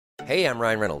Hey, I'm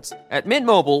Ryan Reynolds. At Mint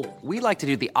Mobile, we like to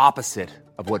do the opposite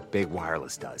of what Big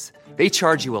Wireless does. They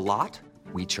charge you a lot,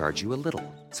 we charge you a little.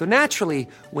 So naturally,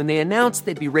 when they announced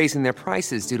they'd be raising their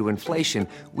prices due to inflation,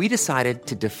 we decided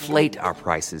to deflate our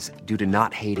prices due to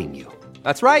not hating you.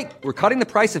 That's right. We're cutting the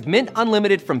price of Mint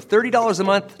Unlimited from $30 a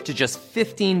month to just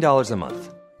 $15 a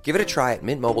month. Give it a try at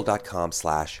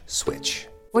mintmobile.com/switch.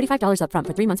 $45 up front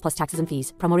for 3 months plus taxes and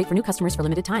fees. Promo rate for new customers for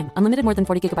limited time. Unlimited more than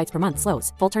 40 gigabytes per month.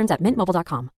 Slows full terms at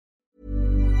mintmobile.com.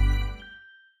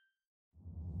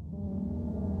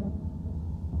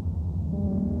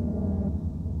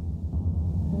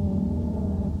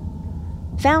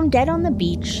 Found dead on the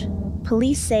beach,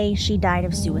 police say she died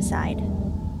of suicide.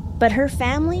 But her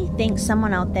family thinks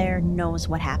someone out there knows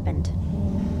what happened.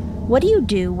 What do you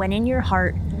do when in your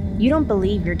heart you don't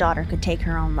believe your daughter could take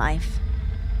her own life?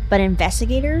 But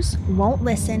investigators won't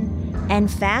listen,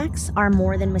 and facts are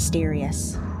more than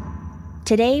mysterious.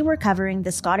 Today we're covering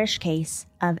the Scottish case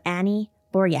of Annie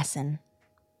Börjesson.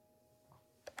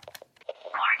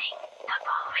 Warning, the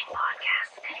following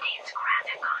podcast contains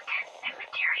graphic content and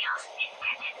materials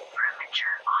intended for a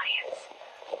mature audience.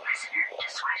 Listener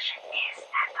discretion is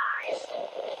advised.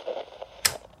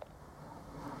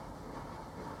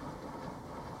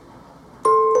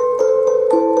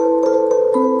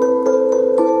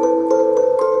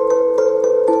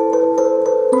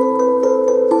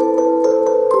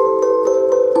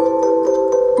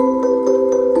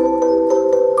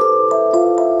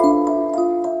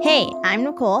 Hey, I'm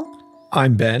Nicole,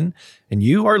 I'm Ben, and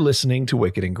you are listening to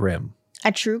Wicked and Grim.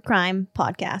 a true crime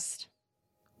podcast.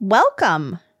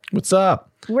 Welcome. What's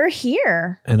up? We're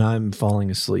here. And I'm falling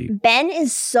asleep. Ben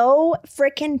is so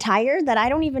freaking tired that I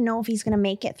don't even know if he's going to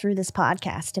make it through this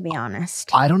podcast, to be honest.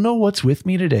 I don't know what's with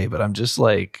me today, but I'm just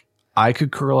like, I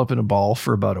could curl up in a ball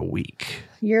for about a week.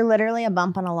 You're literally a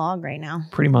bump on a log right now.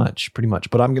 Pretty much.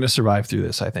 But I'm going to survive through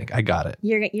this, I think. I got it.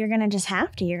 You're going to just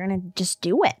have to. You're going to just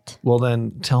do it. Well,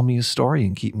 then tell me a story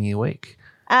and keep me awake.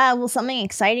 Well, something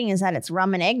exciting is that it's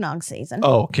rum and eggnog season.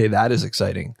 Oh, okay. That is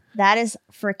exciting. That is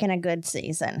freaking a good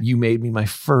season. You made me my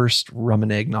first rum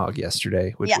and eggnog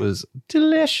yesterday, which was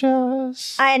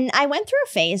delicious. And I went through a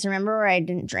phase, remember, where I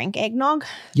didn't drink eggnog?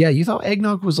 Yeah, you thought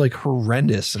eggnog was like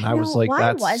horrendous. And I was like,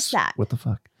 why was that? What the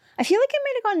fuck? I feel like I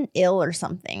might have gotten ill or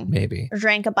something. Maybe. Or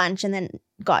drank a bunch and then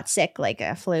got sick, like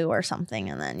a flu or something.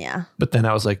 And then, yeah. But then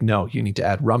I was like, no, you need to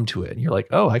add rum to it. And you're like,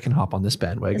 oh, I can hop on this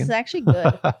bandwagon. This is actually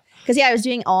good. Because, yeah, I was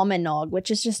doing almond nog, which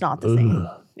is just not the same.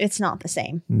 It's not the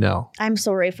same. No. I'm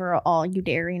sorry for all you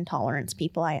dairy intolerance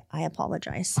people. I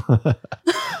apologize.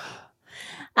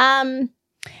 Okay, and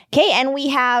we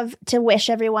have to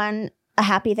wish everyone a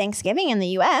happy Thanksgiving in the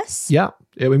U.S. Yeah.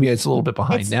 I mean, it's a little bit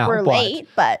behind now. We're late,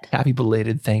 but happy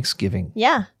belated Thanksgiving.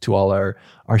 Yeah. To all our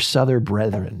Southern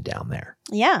brethren down there.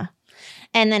 Yeah.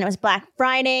 And then it was Black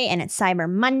Friday and it's Cyber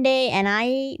Monday. And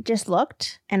I just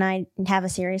looked and I have a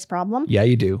serious problem. Yeah,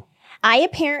 you do. I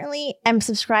apparently am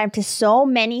subscribed to so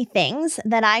many things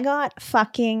that I got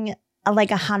fucking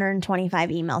like 125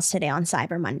 emails today on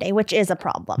Cyber Monday, which is a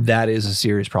problem. That is a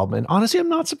serious problem. And honestly, I'm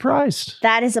not surprised.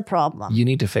 That is a problem. You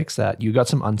need to fix that. You got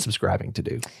some unsubscribing to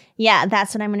do. Yeah,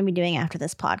 that's what I'm going to be doing after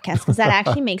this podcast because that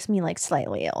actually makes me like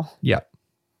slightly ill. Yeah.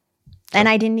 And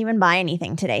I didn't even buy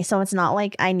anything today. So it's not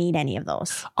like I need any of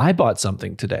those. I bought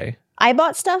something today. I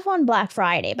bought stuff on Black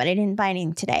Friday, but I didn't buy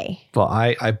anything today. Well,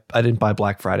 I didn't buy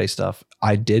Black Friday stuff.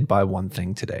 I did buy one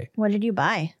thing today. What did you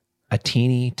buy? A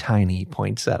teeny tiny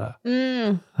poinsettia.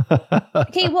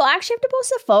 Okay, we'll actually have to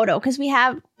post a photo because we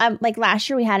have, like last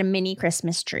year we had a mini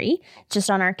Christmas tree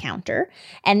just on our counter.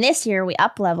 And this year we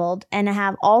up-leveled and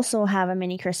also have a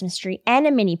mini Christmas tree and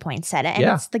a mini poinsettia. And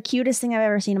it's the cutest thing I've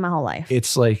ever seen in my whole life.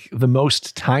 It's like the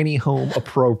most tiny home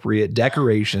appropriate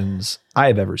decorations I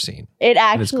have ever seen. It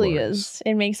actually is.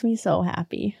 It makes me so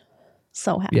happy.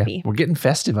 So happy. Yeah, we're getting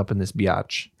festive up in this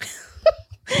biatch.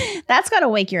 That's got to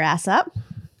wake your ass up.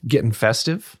 Getting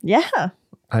festive? Yeah.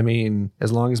 I mean,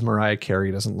 as long as Mariah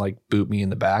Carey doesn't like boot me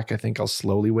in the back, I think I'll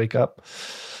slowly wake up.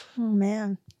 Oh,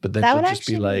 man. But then that she'll would just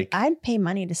be like, I'd pay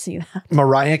money to see that.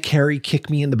 Mariah Carey, kick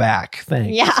me in the back.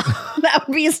 Thanks. Yeah, that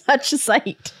would be such a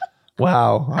sight.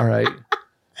 Wow. All right.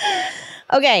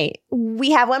 Okay.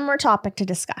 We have one more topic to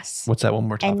discuss. What's that one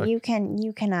more topic? And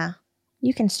you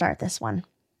can start this one.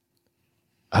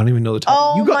 I don't even know the topic.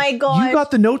 Oh my God. You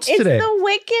got the notes today. It's the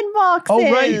Wicked boxes.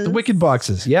 Oh, right. The Wicked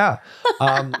boxes. Yeah.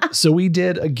 So we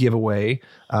did a giveaway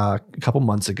a couple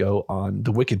months ago on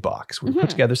the Wicked box. We put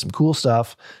together some cool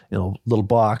stuff in a little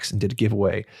box and did a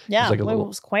giveaway. Yeah. It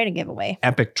was quite a giveaway.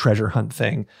 Epic treasure hunt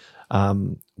thing.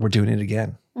 We're doing it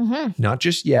again. Not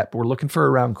just yet, but we're looking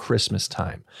for around Christmas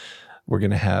time. We're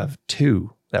going to have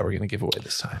 2 that we're going to give away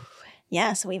this time.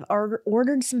 Yeah, so we've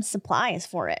ordered some supplies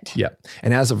for it. Yeah.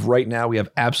 And as of right now, we have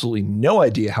absolutely no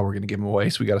idea how we're going to give them away.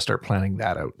 So we got to start planning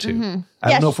that out too. Mm-hmm.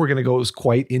 I don't know if we're going to go as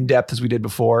quite in depth as we did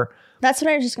before. That's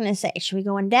what I was just going to say. Should we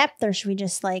go in depth or should we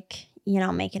just like,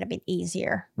 make it a bit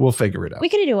easier? We'll figure it out. We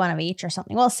could do one of each or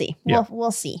something. We'll see.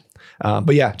 We'll see.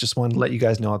 But yeah, just wanted to let you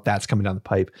guys know that that's coming down the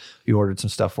pipe. We ordered some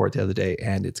stuff for it the other day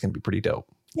and it's going to be pretty dope.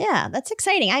 Yeah, that's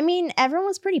exciting. I mean, everyone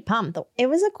was pretty pumped. It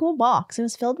was a cool box. It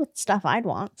was filled with stuff I'd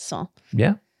want. So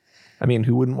yeah. I mean,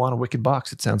 who wouldn't want a wicked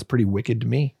box? It sounds pretty wicked to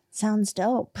me. Sounds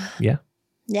dope. Yeah.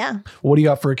 Yeah. What do you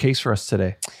got for a case for us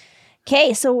today?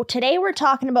 Okay, so today we're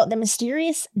talking about the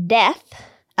mysterious death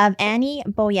of Annie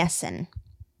Börjesson.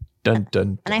 Dun,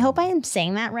 dun, dun. And I hope I am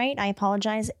saying that right. I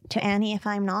apologize to Annie if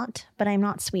I'm not, but I'm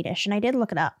not Swedish. And I did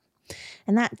look it up.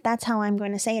 And that's how I'm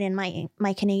going to say it in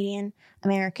my Canadian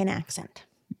American accent.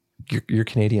 You're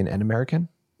Canadian and American?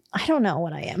 I don't know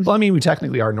what I am. Well, I mean, we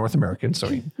technically are North American,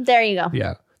 so there you go.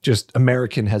 yeah. Just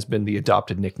American has been the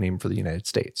adopted nickname for the United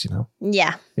States,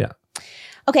 Yeah. Yeah.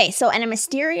 Okay, so and a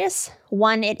mysterious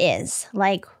one it is.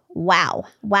 Like, wow.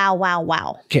 Wow, wow,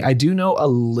 wow. Okay, I do know a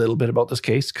little bit about this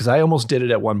case because I almost did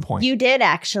it at one point. You did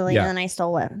actually, Yeah. and then I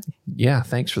stole it. Yeah,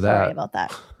 thanks for that. Sorry about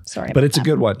that. But it's a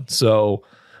good one. So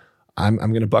I'm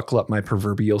going to buckle up my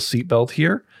proverbial seatbelt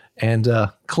here and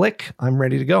click. I'm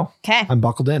ready to go. Okay. I'm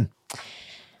buckled in.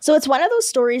 So it's one of those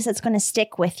stories that's going to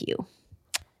stick with you.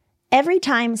 Every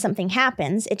time something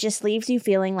happens, it just leaves you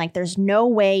feeling like there's no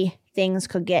way things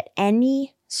could get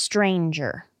any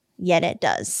stranger, yet it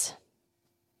does.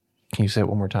 Can you say it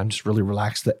one more time? Just really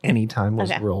relax. The any time was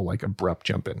real like abrupt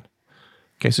jump in.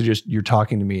 Okay, so just you're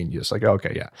talking to me and you're just like,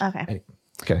 okay, yeah. Okay.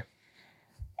 Okay.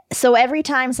 So every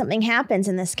time something happens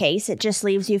in this case, it just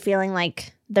leaves you feeling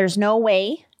like there's no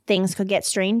way things could get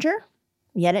stranger,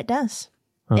 yet it does.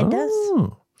 It does.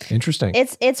 Interesting.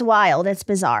 It's wild. It's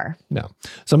bizarre. No.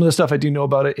 Some of the stuff I do know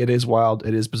about it, it is wild.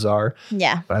 It is bizarre.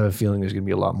 Yeah. But I have a feeling there's going to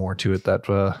be a lot more to it that's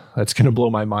going to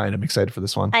blow my mind. I'm excited for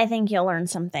this one. I think you'll learn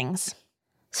some things.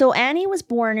 So Annie was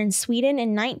born in Sweden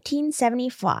in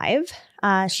 1975.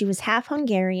 She was half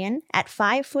Hungarian. At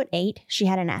 5'8", she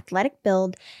had an athletic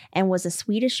build and was a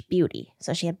Swedish beauty.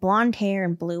 So she had blonde hair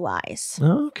and blue eyes.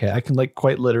 Okay. I can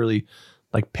quite literally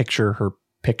picture her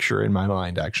picture in my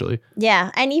mind, actually.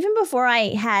 Yeah. And even before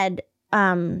I had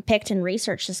picked and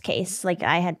researched this case,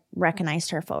 I had recognized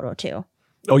her photo too.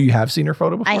 Oh, you have seen her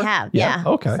photo before? I have, yeah.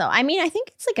 Okay. So, I mean, I think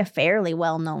it's a fairly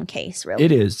well-known case, really.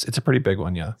 It is. It's a pretty big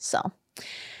one, yeah.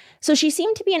 So she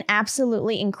seemed to be an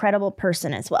absolutely incredible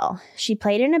person as well. She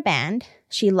played in a band.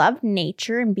 She loved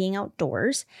nature and being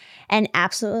outdoors and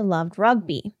absolutely loved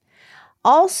rugby.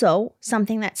 Also,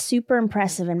 something that's super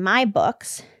impressive in my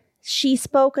books, she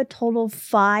spoke a total of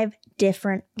 5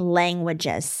 different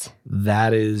languages.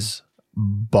 That is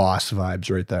boss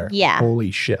vibes right there. Yeah.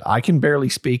 Holy shit. I can barely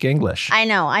speak English. I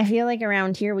know. I feel like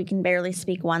around here we can barely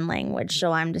speak one language,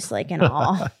 so I'm just in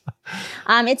awe.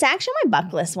 It's actually my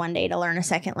bucket list one day to learn a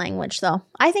second language, though.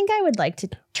 I think I would like to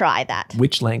try that.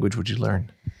 Which language would you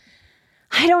learn?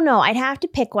 I don't know. I'd have to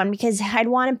pick one because I'd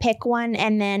want to pick one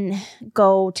and then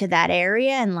go to that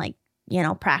area and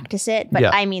practice it.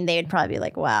 But I mean, they would probably be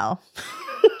like, wow.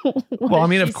 Well, I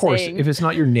mean, of course, if it's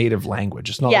not your native language,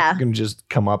 it's not like you're going to just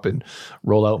come up and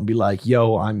roll out and be like,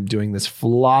 yo, I'm doing this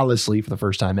flawlessly for the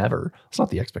first time ever. It's not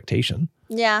the expectation.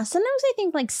 Yeah. Sometimes I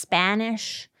think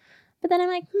Spanish, but then I'm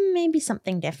like, maybe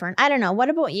something different. I don't know. What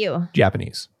about you?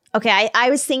 Japanese. Okay. I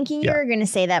was thinking you were going to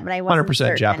say that, but I wasn't 100%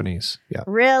 certain. Japanese. Yeah.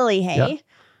 Really? Hey? Yeah.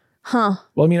 Huh.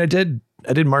 Well, I mean, I did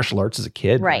martial arts as a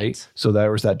kid, right? So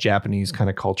there was that Japanese kind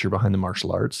of culture behind the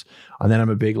martial arts. And then I'm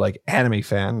a big anime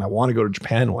fan. And I want to go to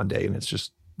Japan one day. And it's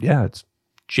just, it's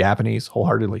Japanese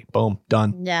wholeheartedly. Boom,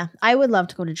 done. Yeah, I would love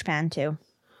to go to Japan too.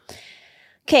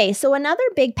 Okay, so another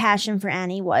big passion for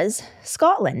Annie was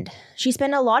Scotland. She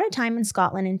spent a lot of time in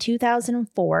Scotland in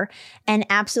 2004 and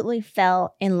absolutely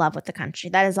fell in love with the country.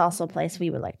 That is also a place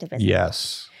we would like to visit.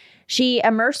 Yes. She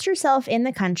immersed herself in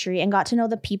the country and got to know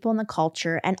the people and the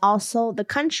culture and also the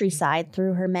countryside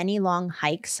through her many long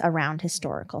hikes around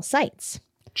historical sites.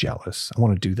 Jealous. I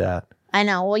want to do that. I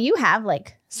know. Well, you have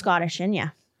Scottish in you.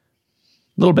 A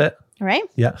little bit. Right?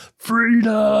 Yeah.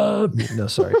 Freedom. No,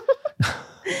 sorry.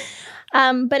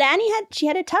 But Annie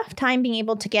had a tough time being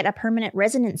able to get a permanent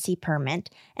residency permit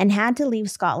and had to leave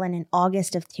Scotland in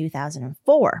August of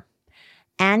 2004.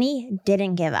 Annie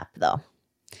didn't give up, though.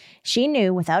 She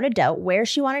knew without a doubt where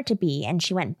she wanted to be, and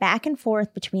she went back and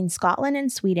forth between Scotland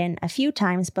and Sweden a few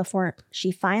times before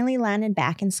she finally landed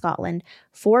back in Scotland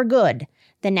for good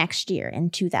the next year in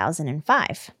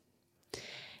 2005.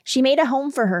 She made a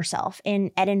home for herself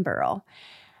in Edinburgh,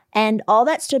 And all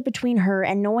that stood between her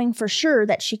and knowing for sure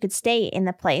that she could stay in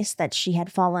the place that she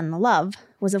had fallen in love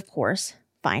was, of course,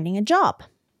 finding a job.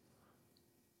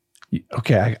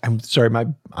 Okay, I'm sorry.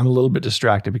 I'm a little bit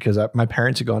distracted because my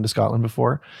parents had gone to Scotland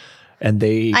before, and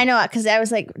they. I know, because I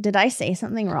was like, did I say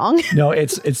something wrong? No,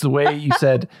 it's the way you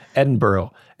said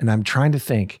Edinburgh, and I'm trying to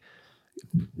think.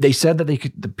 They said that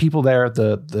the people there,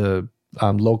 the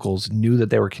locals knew that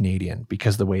they were Canadian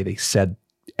because the way they said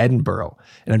Edinburgh,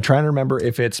 and I'm trying to remember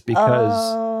if it's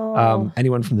because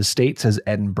anyone from the States says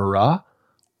Edinburgh.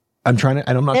 I'm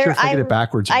not sure if I get it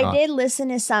backwards or not. I did listen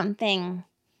to something.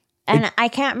 And I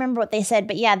can't remember what they said,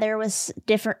 but yeah, there was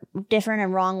different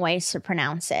and wrong ways to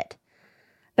pronounce it.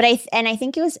 But I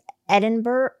think it was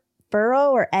Edinburgh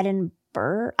or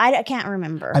Edinburgh. I can't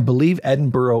remember. I believe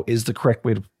Edinburgh is the correct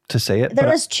way to say it. There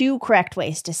was two correct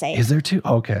ways to say it. Is there two?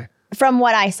 Okay. From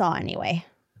what I saw anyway.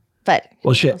 But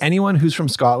well, shit. Anyone who's from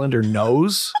Scotland or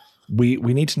knows, we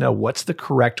need to know what's the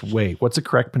correct way. What's the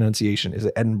correct pronunciation? Is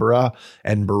it Edinburgh?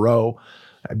 Edinburgh?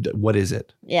 What is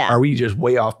it? Yeah. Are we just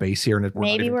way off base here? And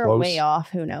maybe we're way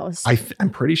off. Who knows? I'm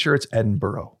pretty sure it's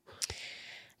Edinburgh.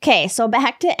 Okay, so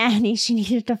back to Annie. She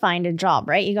needed to find a job,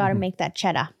 right? You got to make that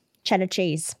cheddar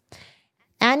cheese.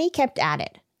 Annie kept at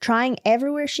it, trying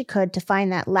everywhere she could to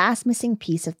find that last missing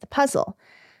piece of the puzzle.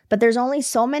 But there's only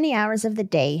so many hours of the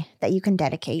day that you can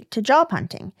dedicate to job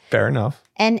hunting. Fair enough.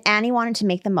 And Annie wanted to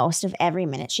make the most of every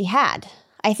minute she had.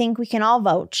 I think we can all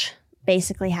vouch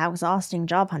basically how exhausting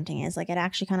job hunting is. Like, it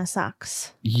actually kind of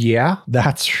sucks. Yeah,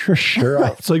 that's for sure.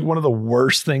 It's like one of the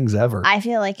worst things ever. I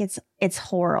feel like it's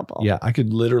horrible. Yeah, I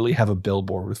could literally have a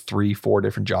billboard with 3-4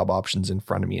 different job options in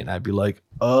front of me, and I'd be like,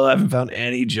 oh, I haven't found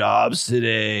any jobs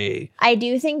today. I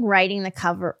do think writing the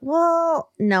cover,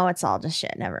 well, no, it's all just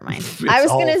shit. Never mind. I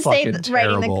was going to say that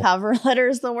writing the cover letter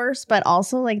is the worst, but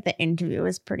also like the interview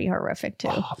is pretty horrific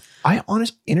too.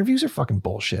 Interviews are fucking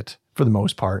bullshit. For the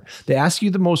most part, they ask you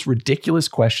the most ridiculous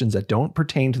questions that don't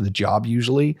pertain to the job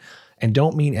usually and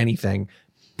don't mean anything.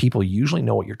 People usually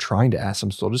know what you're trying to ask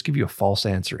them, so they'll just give you a false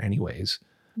answer anyways.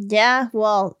 Yeah,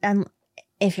 well, and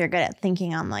if you're good at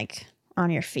thinking on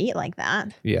your feet like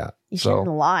that, yeah, you shouldn't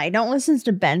lie. Don't listen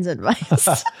to Ben's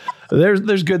advice.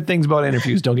 There's good things about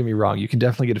interviews. Don't get me wrong. You can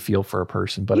definitely get a feel for a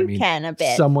person, but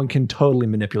someone can totally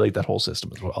manipulate that whole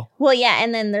system as well. Well, yeah,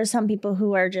 and then there's some people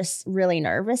who are just really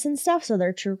nervous and stuff, so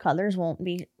their true colors won't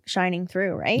be shining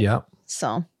through, right? Yeah.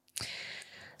 So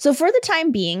for the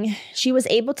time being, she was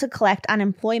able to collect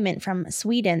unemployment from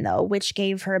Sweden, though, which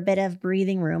gave her a bit of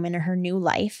breathing room into her new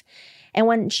life. And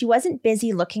when she wasn't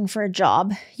busy looking for a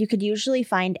job, you could usually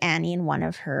find Annie in one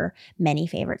of her many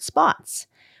favorite spots,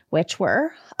 which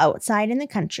were outside in the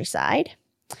countryside,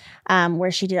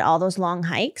 where she did all those long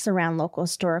hikes around local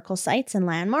historical sites and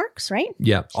landmarks, right?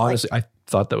 Yeah, honestly, I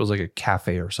thought that was like a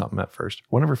cafe or something at first.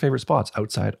 One of her favorite spots,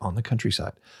 outside on the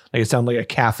countryside. Like, it sounded like a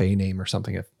cafe name or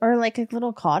something. Or like a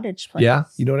little cottage place. Yeah,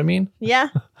 you know what I mean? Yeah.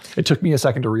 It took me a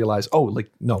second to realize,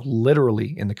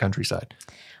 literally in the countryside.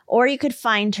 Or you could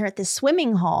find her at the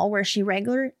swimming hall where she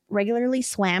regularly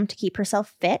swam to keep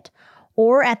herself fit,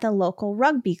 or at the local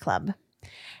rugby club.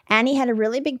 Annie had a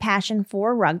really big passion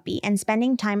for rugby, and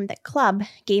spending time at the club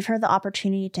gave her the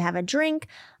opportunity to have a drink,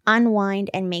 unwind,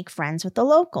 and make friends with the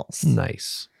locals.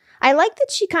 Nice. I like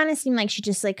that she kind of seemed like she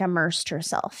just immersed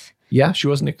herself. Yeah, she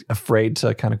wasn't afraid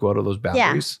to kind of go out of those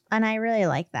boundaries. Yeah, and I really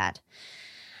like that.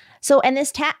 So, and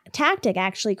this tactic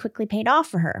actually quickly paid off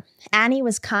for her. Annie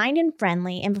was kind and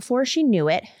friendly, and before she knew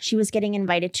it, she was getting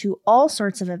invited to all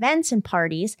sorts of events and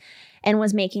parties and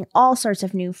was making all sorts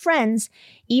of new friends,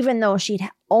 even though she'd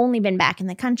only been back in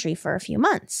the country for a few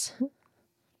months.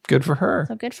 Good for her.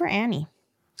 So good for Annie.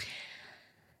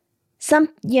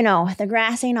 The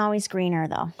grass ain't always greener,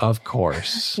 though. Of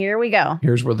course. Here we go.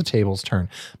 Here's where the tables turn.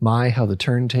 How the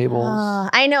turntables.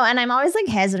 I know, and I'm always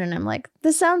hesitant. I'm like,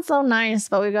 this sounds so nice,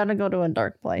 but we got to go to a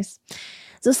dark place.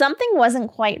 So something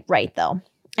wasn't quite right, though,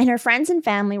 and her friends and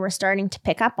family were starting to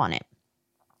pick up on it.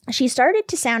 She started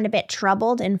to sound a bit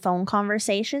troubled in phone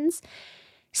conversations,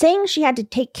 saying she had to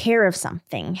take care of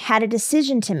something, had a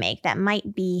decision to make that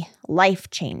might be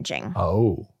life-changing.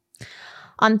 Oh.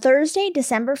 On Thursday,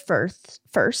 December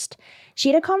 1st, she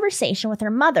had a conversation with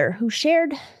her mother, who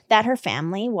shared that her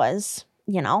family was,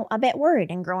 a bit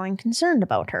worried and growing concerned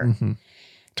about her. Mm-hmm.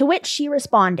 To which she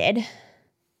responded,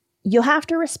 "You'll have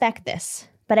to respect this,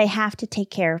 but I have to take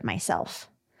care of myself."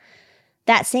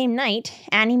 That same night,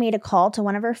 Annie made a call to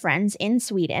one of her friends in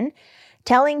Sweden,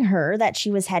 telling her that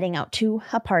she was heading out to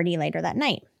a party later that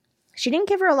night. She didn't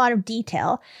give her a lot of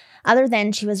detail, other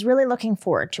than she was really looking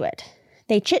forward to it.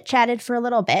 They chit-chatted for a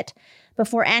little bit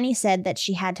before Annie said that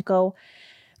she had to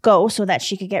go so that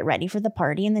she could get ready for the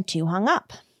party, and the two hung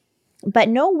up. But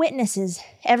no witnesses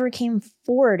ever came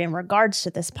forward in regards to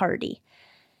this party.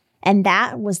 And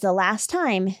that was the last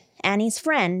time Annie's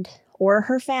friend or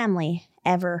her family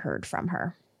ever heard from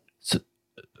her.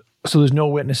 So there's no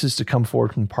witnesses to come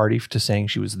forward from the party to saying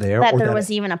she was there? That there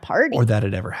was even a party. Or that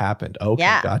it ever happened. Okay,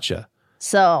 Yeah. Gotcha.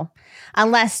 So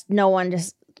unless no one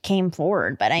just came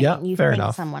forward, but I mean, you fair think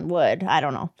enough. someone would. I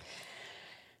don't know.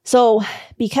 So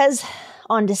because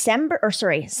on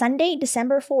Sunday,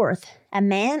 December 4th, a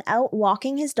man out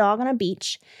walking his dog on a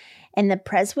beach in the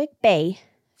Preswick Bay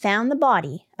found the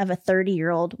body of a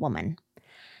 30-year-old woman.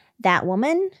 That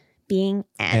woman being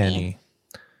Annie.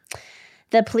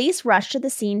 The police rushed to the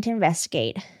scene to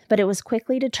investigate, but it was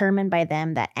quickly determined by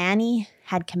them that Annie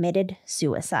had committed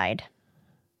suicide.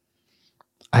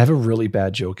 I have a really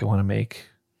bad joke I want to make.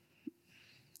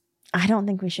 I don't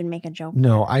think we should make a joke.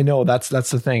 No, I know that's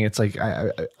the thing. It's like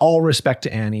I all respect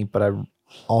to Annie, but I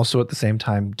also at the same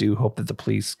time do hope that the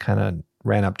police kind of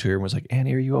ran up to her and was like,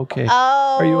 "Annie, are you okay?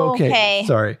 Oh, are you okay? okay.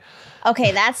 Sorry."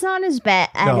 Okay, that's not as bad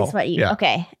No, as what you. yeah.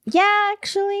 Okay, yeah,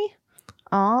 actually.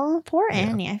 Oh, poor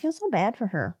Annie. I feel so bad for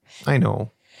her. I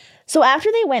know. So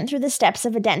after they went through the steps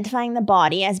of identifying the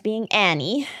body as being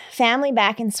Annie, family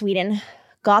back in Sweden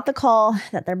got the call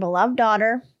that their beloved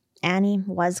daughter, Annie,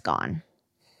 was gone.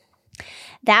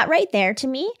 That right there to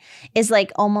me is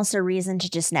like almost a reason to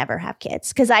just never have kids,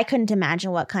 because I couldn't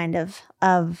imagine what kind of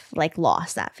like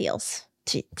loss that feels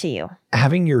to you.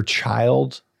 Having your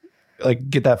child, like,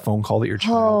 get that phone call that your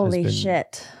child Holy has been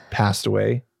shit. passed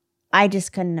away. I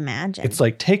just couldn't imagine. It's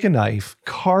like, take a knife,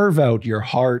 carve out your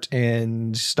heart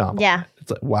and stomp. Yeah.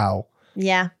 It's like, wow.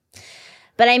 Yeah.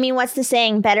 But I mean, what's the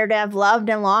saying? Better to have loved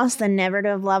and lost than never to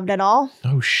have loved at all.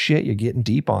 Oh shit, you're getting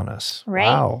deep on us. Right?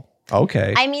 Wow.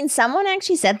 Okay. I mean, someone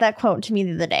actually said that quote to me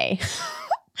the other day.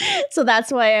 So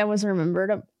that's why I was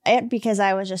remembered it, because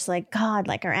I was just like, God,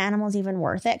 like, are animals even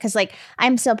worth it? Because like,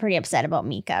 I'm still pretty upset about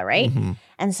Mika, right? Mhm.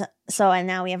 And and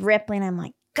now we have Ripley, and I'm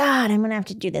like, God, I'm going to have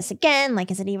to do this again. Like,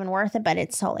 is it even worth it? But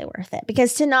it's totally worth it,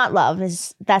 because to not love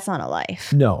that's not a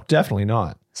life. No, definitely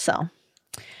not. So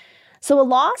a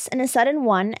loss and a sudden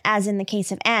one, as in the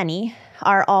case of Annie,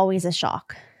 are always a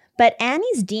shock. But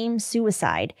Annie's deemed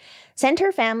suicide sent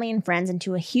her family and friends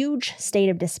into a huge state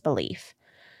of disbelief.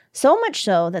 So much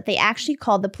so that they actually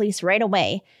called the police right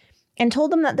away and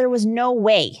told them that there was no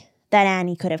way that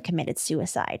Annie could have committed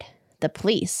suicide. The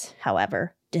police,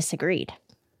 however, disagreed.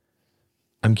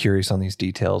 I'm curious on these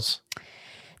details.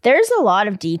 There's a lot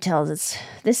of details.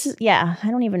 I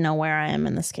don't even know where I am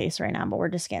in this case right now, but we're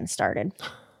just getting started.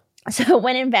 So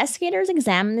when investigators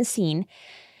examined the scene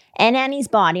and Annie's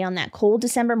body on that cold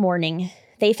December morning,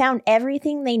 they found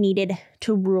everything they needed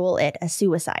to rule it a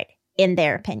suicide, in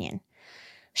their opinion.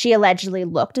 She allegedly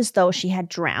looked as though she had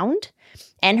drowned,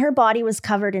 and her body was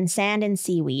covered in sand and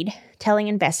seaweed, telling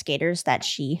investigators that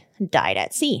she died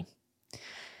at sea.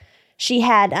 She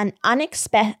had an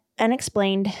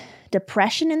unexplained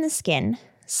depression in the skin,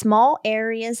 small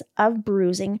areas of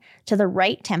bruising to the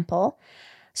right temple,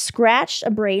 scratched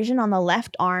abrasion on the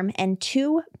left arm, and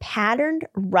 2 patterned,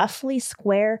 roughly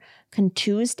square,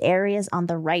 contused areas on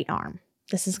the right arm.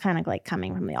 This is kind of like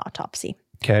coming from the autopsy.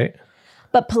 Okay.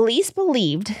 But police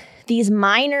believed these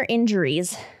minor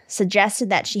injuries suggested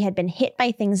that she had been hit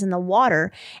by things in the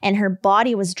water and her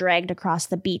body was dragged across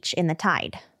the beach in the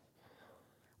tide.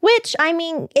 Which, I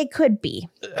mean, it could be.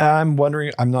 I'm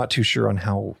wondering, I'm not too sure on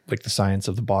how, like, the science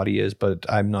of the body is, but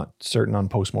I'm not certain on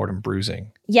postmortem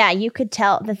bruising. Yeah, you could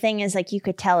tell. The thing is, like, you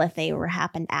could tell if they were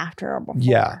happened after or before.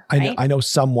 Yeah, right? I know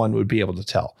someone would be able to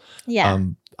tell. Yeah.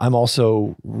 I'm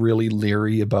also really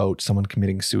leery about someone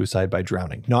committing suicide by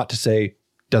drowning. Not to say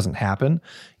doesn't happen.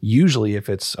 Usually if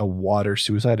it's a water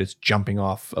suicide, it's jumping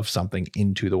off of something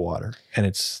into the water and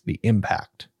it's the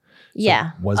impact.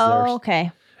 Yeah. Was there,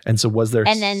 okay. And so was there...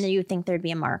 And then you think there'd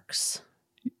be a marks.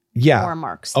 Yeah. More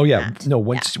marks. Oh, yeah. That. No,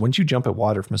 once you jump at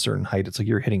water from a certain height, it's like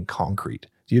you're hitting concrete.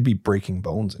 You'd be breaking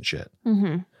bones and shit.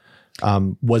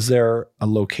 Mm-hmm. Was there a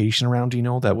location around, do you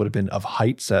know, that would have been of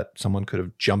heights that someone could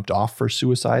have jumped off for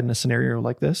suicide in a scenario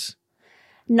like this?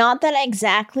 Not that I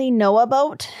exactly know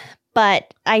about,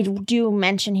 but I do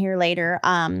mention here later,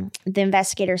 the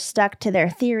investigators stuck to their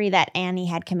theory that Annie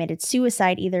had committed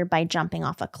suicide either by jumping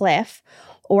off a cliff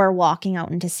or walking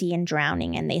out into sea and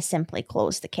drowning, and they simply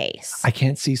closed the case. I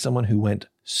can't see someone who went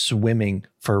swimming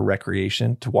for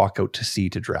recreation to walk out to sea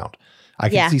to drown. I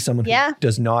can see someone who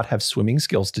does not have swimming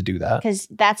skills to do that. Because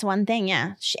that's one thing,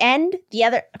 yeah. And the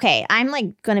other, okay, I'm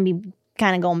like going to be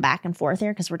kind of going back and forth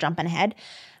here because we're jumping ahead.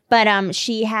 But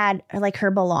she had, like,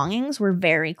 her belongings were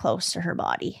very close to her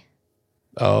body.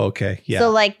 Oh, okay. Yeah.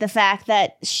 So, like, the fact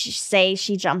that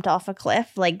she jumped off a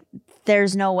cliff, like,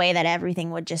 there's no way that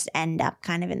everything would just end up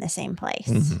kind of in the same place.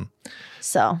 Mm-hmm.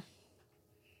 So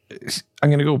I'm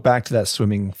going to go back to that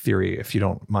swimming theory, if you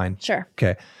don't mind. sure.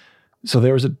 Okay. So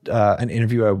there was an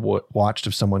interview I watched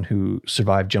of someone who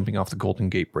survived jumping off the Golden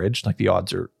Gate Bridge. Like the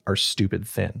odds are stupid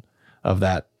thin of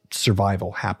that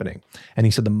survival happening. And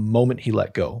he said the moment he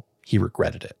let go, he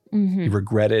regretted it. He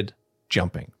regretted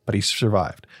jumping, but he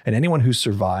survived. And anyone who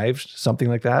survived something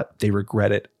like that, they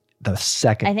regret it the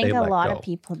second I think they a let lot go. of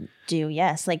people do,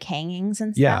 yes, like hangings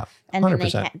and stuff. Yeah, and then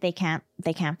 100%.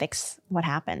 they can't fix what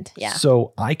happened. Yeah.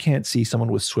 So I can't see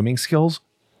someone with swimming skills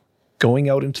going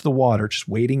out into the water, just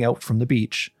wading out from the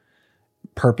beach,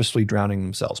 purposely drowning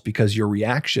themselves, because your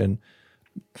reaction,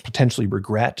 potentially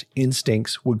regret,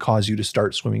 instincts, would cause you to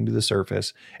start swimming to the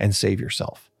surface and save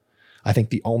yourself. I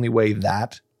think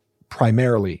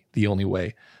primarily the only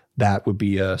way that would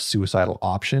be a suicidal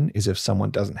option is if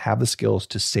someone doesn't have the skills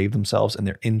to save themselves and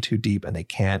they're in too deep and they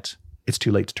can't, it's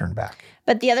too late to turn back.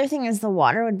 But the other thing is the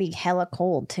water would be hella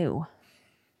cold too.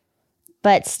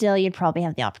 But still, you'd probably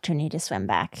have the opportunity to swim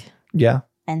back Yeah.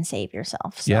 and save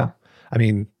yourself. So. Yeah. I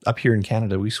mean, up here in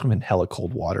Canada, we swim in hella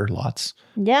cold water lots.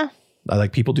 Yeah.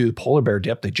 Like people do the polar bear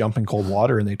dip. They jump in cold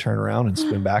water and they turn around and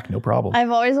swim back. No problem.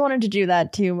 I've always wanted to do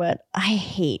that too, but I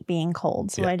hate being cold.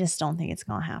 So Yeah. I just don't think it's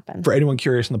going to happen. For anyone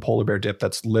curious in the polar bear dip,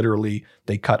 that's literally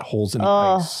they cut holes in the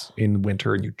ice in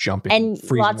winter and you jump in And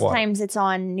freezing lots water. of times it's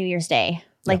on New Year's Day,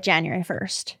 like January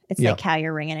 1st. It's Yeah. like how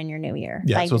you're ringing in your new year.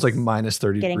 Yeah, so it's like minus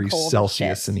 30 getting degrees cold as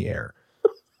Celsius shit. in the air.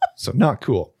 So not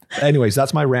cool. Anyways,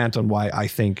 that's my rant on why I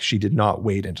think she did not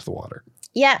wade into the water.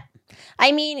 Yeah.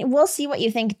 I mean, we'll see what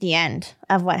you think at the end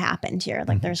of what happened here.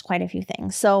 Like there's quite a few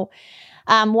things. So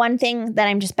one thing that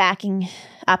I'm just backing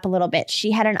up a little bit,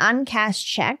 she had an uncashed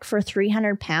check for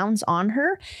 300 pounds on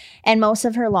her. And most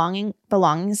of her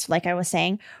belongings, like I was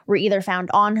saying, were either found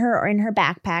on her or in her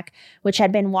backpack, which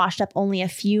had been washed up only a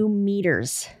few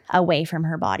meters away from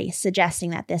her body,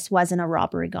 suggesting that this wasn't a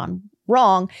robbery gone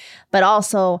wrong, but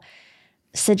also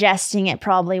suggesting it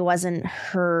probably wasn't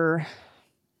her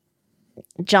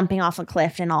jumping off a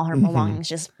cliff and all her belongings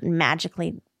just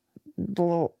magically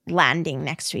landing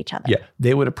next to each other. Yeah,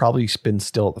 they would have probably been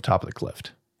still at the top of the cliff.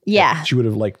 Yeah. She would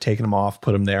have like taken them off,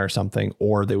 put them there or something,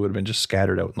 or they would have been just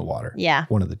scattered out in the water. Yeah.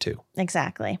 One of the two.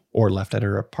 Exactly. Or left at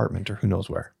her apartment or who knows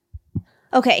where.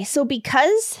 Okay, so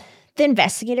because the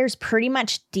investigators pretty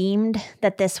much deemed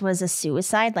that this was a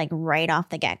suicide, like right off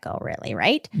the get-go, really,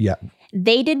 right? Yeah.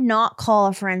 They did not call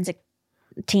a forensic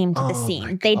team to the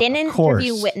scene. They didn't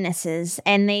interview witnesses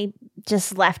and they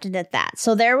just left it at that.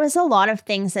 So there was a lot of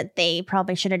things that they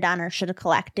probably should have done or should have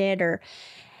collected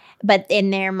but in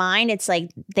their mind, it's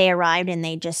like they arrived and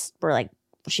they just were like,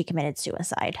 she committed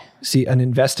suicide. See, an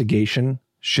investigation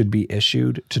should be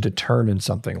issued to determine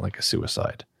something like a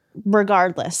suicide.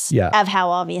 Regardless of how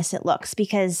obvious it looks.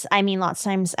 Because, I mean, lots of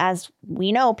times, as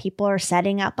we know, people are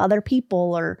setting up other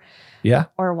people or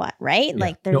what, right? Yeah.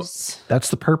 Like there's... that's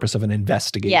the purpose of an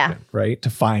investigation, right?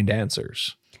 To find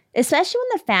answers. Especially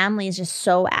when the family is just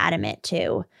so adamant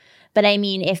too. But I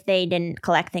mean, if they didn't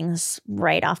collect things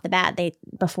right off the bat,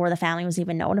 before the family was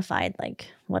even notified, like,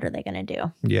 what are they going to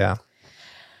do? Yeah.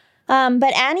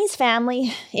 But Annie's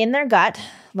family, in their gut,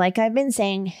 like I've been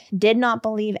saying, did not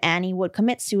believe Annie would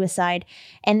commit suicide,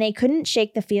 and they couldn't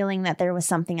shake the feeling that there was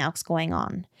something else going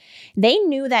on. They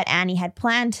knew that Annie had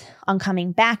planned on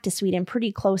coming back to Sweden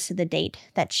pretty close to the date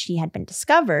that she had been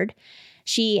discovered.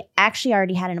 She actually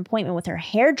already had an appointment with her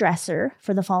hairdresser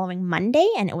for the following Monday,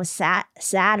 and it was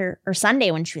Saturday or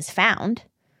Sunday when she was found.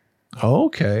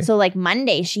 Okay. So like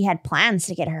Monday, she had plans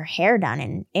to get her hair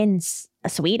done in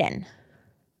Sweden.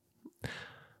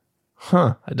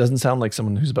 Huh. It doesn't sound like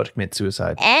someone who's about to commit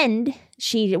suicide. And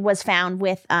she was found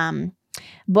with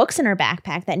books in her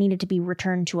backpack that needed to be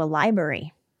returned to a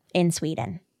library in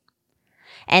Sweden.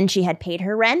 And she had paid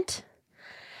her rent.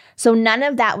 So none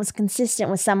of that was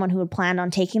consistent with someone who had planned on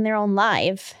taking their own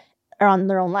life.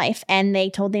 And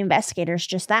they told the investigators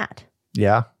just that.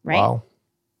 Yeah. Right. Wow.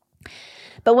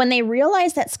 But when they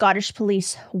realized that Scottish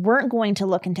police weren't going to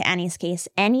look into Annie's case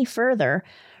any further,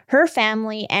 her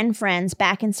family and friends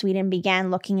back in Sweden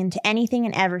began looking into anything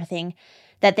and everything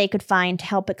that they could find to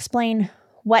help explain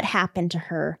what happened to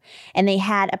her. And they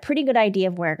had a pretty good idea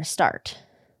of where to start.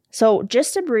 So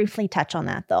just to briefly touch on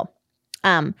that, though,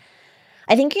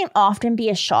 I think it can often be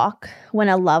a shock when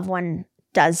a loved one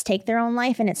does take their own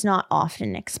life, and it's not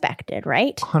often expected,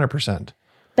 right? 100%.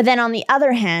 But then on the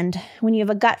other hand, when you have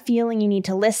a gut feeling you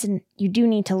do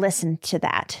need to listen to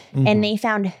that. Mm-hmm. And they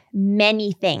found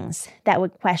many things that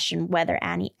would question whether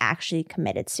Annie actually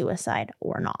committed suicide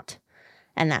or not.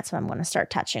 And that's what I'm going to start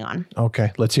touching on.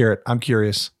 Okay, let's hear it. I'm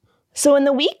curious. So in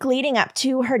the week leading up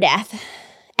to her death,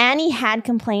 Annie had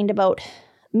complained about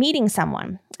meeting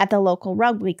someone at the local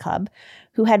rugby club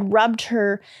who had rubbed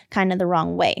her kind of the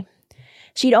wrong way.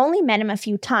 She'd only met him a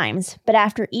few times, but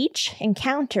after each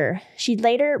encounter, she'd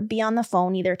later be on the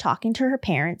phone either talking to her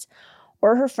parents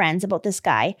or her friends about this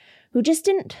guy who just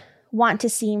didn't want to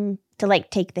seem to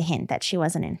take the hint that she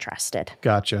wasn't interested.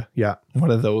 Gotcha. Yeah.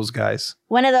 One of those guys.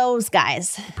 One of those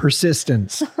guys.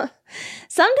 Persistence.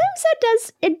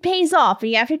 Sometimes it pays off, but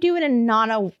you have to do it in not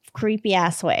a creepy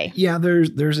ass way. Yeah,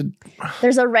 there's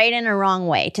a right and a wrong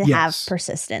way to have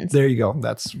persistence. There you go.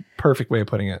 That's perfect way of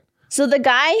putting it. So the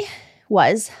guy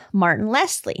was Martin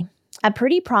Leslie, a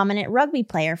pretty prominent rugby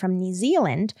player from New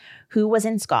Zealand who was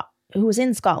in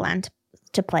Scotland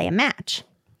to play a match.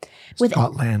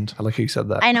 Scotland. I like how you said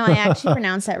that. I know, I actually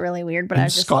pronounced that really weird, but I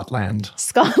was just... Scotland.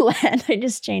 I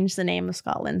just changed the name of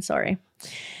Scotland, sorry.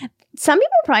 Some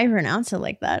people probably pronounce it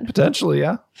like that. Potentially,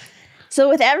 yeah. So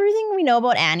with everything we know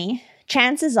about Annie,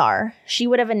 chances are she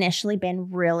would have initially been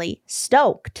really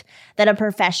stoked that a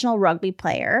professional rugby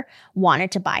player wanted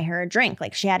to buy her a drink.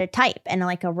 Like she had a type, and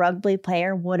a rugby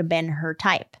player would have been her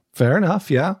type. Fair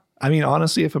enough, yeah. I mean,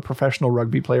 honestly, if a professional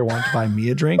rugby player wanted to buy me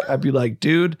a drink, I'd be like,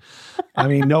 dude, I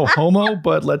mean, no homo,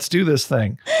 but let's do this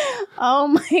thing. Oh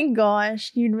my gosh.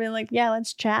 You'd be like, yeah,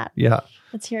 let's chat. Yeah.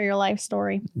 Let's hear your life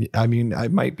story. I mean, I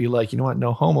might be like, you know what?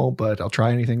 No homo, but I'll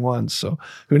try anything once. So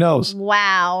who knows?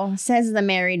 Wow. Says the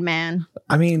married man.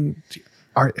 I mean,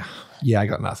 I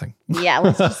got nothing. Yeah,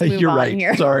 let's just move You're on right.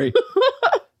 here. Sorry.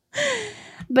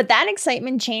 But that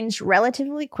excitement changed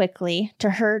relatively quickly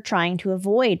to her trying to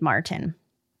avoid Martin.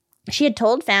 She had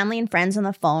told family and friends on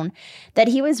the phone that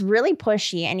he was really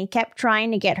pushy and he kept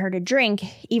trying to get her to drink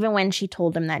even when she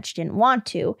told him that she didn't want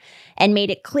to, and made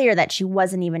it clear that she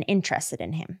wasn't even interested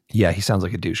in him. Yeah, he sounds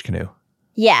like a douche canoe.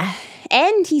 Yeah,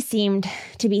 and he seemed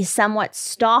to be somewhat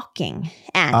stalking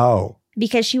Annie. Oh.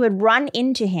 Because she would run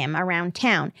into him around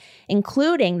town,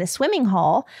 including the swimming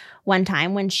hall one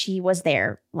time when she was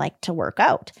there to work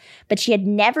out. But she had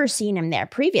never seen him there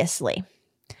previously.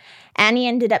 Annie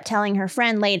ended up telling her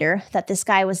friend later that this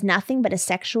guy was nothing but a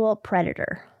sexual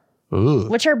predator. Ooh.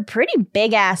 Which are pretty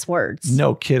big-ass words.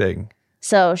 No kidding.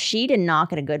 So she did not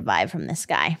get a good vibe from this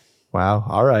guy. Wow.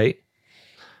 All right.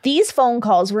 These phone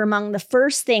calls were among the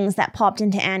first things that popped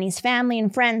into Annie's family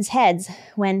and friends' heads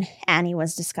when Annie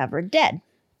was discovered dead.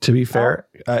 To be fair,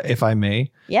 if I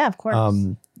may. Yeah, of course.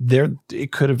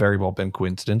 It could have very well been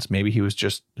coincidence. Maybe he was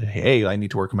just, hey, I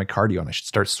need to work on my cardio and I should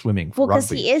start swimming for rugby. Well, because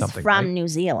he is from right? New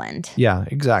Zealand. Yeah,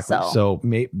 exactly. So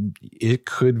it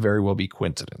could very well be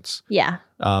coincidence. Yeah.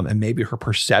 And maybe her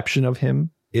perception of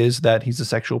him is that he's a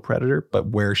sexual predator, but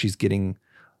where she's going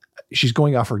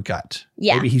off her gut.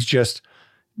 Yeah. Maybe he's just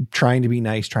trying to be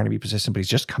nice, trying to be persistent, but he's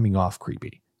just coming off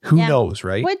creepy. Who knows,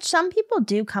 right? Which some people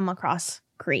do come across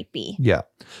creepy. Yeah.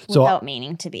 Without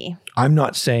meaning to be. I'm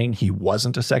not saying he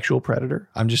wasn't a sexual predator.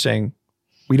 I'm just saying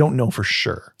we don't know for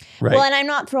sure. Right. Well, and I'm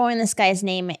not throwing this guy's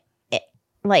name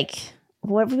what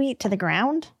would we to the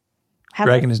ground?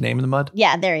 Dragging his name in the mud?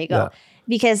 Yeah, there you go. Yeah.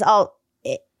 Because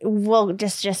we'll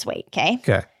just wait, okay?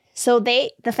 Okay. So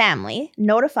the family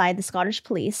notified the Scottish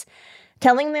police,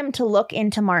 telling them to look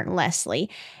into Martin Leslie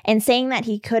and saying that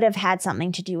he could have had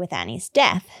something to do with Annie's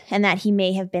death and that he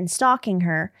may have been stalking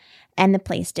her, and the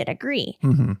police did agree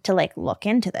to look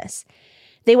into this.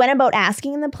 They went about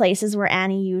asking in the places where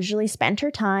Annie usually spent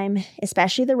her time,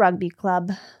 especially the rugby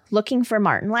club, looking for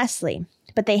Martin Leslie,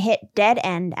 but they hit dead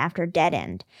end after dead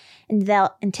end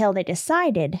until they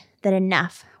decided that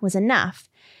enough was enough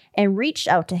and reached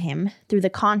out to him through the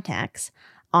contacts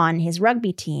on his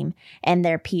rugby team and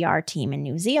their PR team in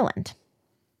New Zealand.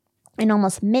 In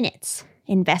almost minutes,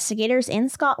 investigators in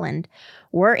Scotland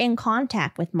were in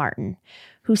contact with Martin,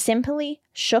 who simply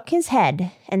shook his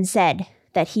head and said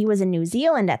that he was in New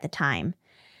Zealand at the time.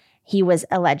 He was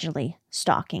allegedly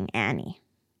stalking Annie.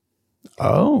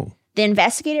 Oh. The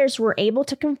investigators were able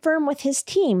to confirm with his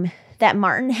team that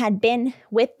Martin had been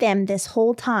with them this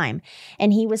whole time,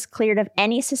 and he was cleared of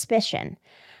any suspicion.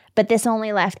 But this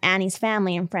only left Annie's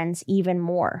family and friends even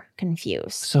more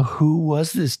confused. So who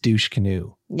was this douche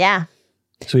canoe? Yeah.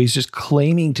 So he's just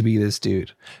claiming to be this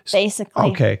dude.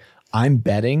 Basically. Okay. I'm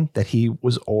betting that he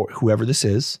was, or whoever this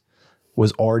is,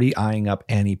 was already eyeing up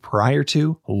Annie prior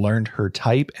to, learned her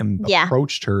type, and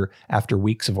approached her after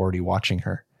weeks of already watching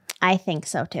her. I think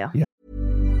so too. Yeah.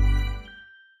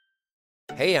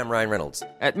 Hey, I'm Ryan Reynolds.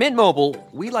 At Mint Mobile,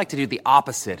 we like to do the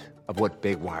opposite of what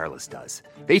Big Wireless does.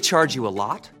 They charge you a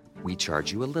lot. We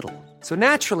charge you a little. So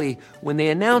naturally, when they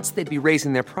announced they'd be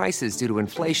raising their prices due to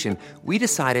inflation, we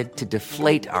decided to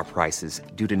deflate our prices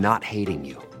due to not hating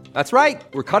you. That's right.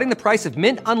 We're cutting the price of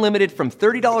Mint Unlimited from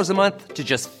 $30 a month to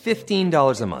just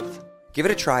 $15 a month. Give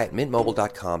it a try at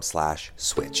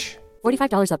mintmobile.com/switch.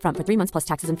 $45 upfront for 3 months plus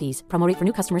taxes and fees. Promo rate for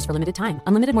new customers for limited time.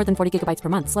 Unlimited more than 40 gigabytes per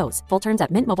month. Slows full terms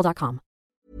at mintmobile.com.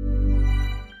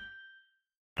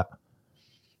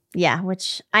 Yeah,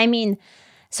 which, I mean,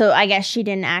 so I guess she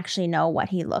didn't actually know what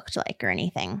he looked like or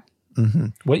anything. Mm-hmm.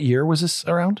 What year was this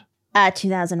around?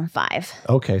 2005.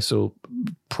 Okay, so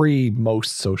pre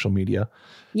most social media.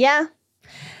 Yeah.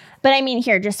 But I mean,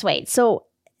 here, just wait. So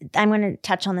I'm going to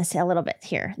touch on this a little bit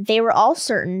here. They were all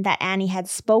certain that Annie had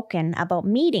spoken about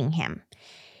meeting him.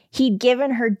 He'd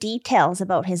given her details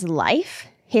about his life,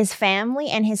 his family,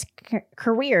 and his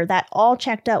career that all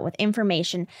checked out with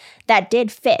information that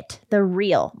did fit the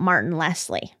real Martin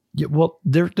Leslie. Yeah, well,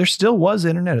 there still was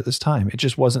internet at this time. It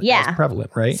just wasn't as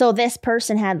prevalent, right? So this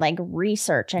person had like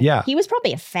research, and he was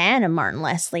probably a fan of Martin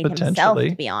Leslie himself,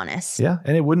 to be honest. Yeah,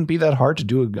 and it wouldn't be that hard to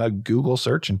do a Google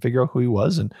search and figure out who he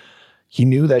was. And he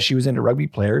knew that she was into rugby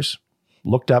players,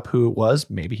 looked up who it was.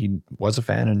 Maybe he was a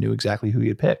fan and knew exactly who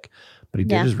he'd pick. But he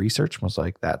did his research and was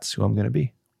like, that's who I'm going to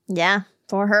be. Yeah,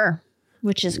 for her,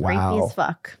 which is creepy as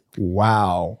fuck.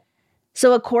 Wow.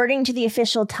 So according to the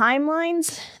official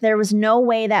timelines, there was no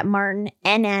way that Martin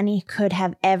and Annie could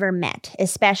have ever met,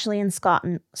 especially in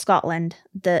Scotland,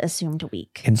 the assumed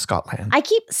week. In Scotland. I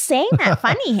keep saying that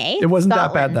funny, hey? It wasn't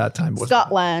that bad that time, was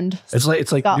Scotland. It?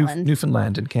 It's like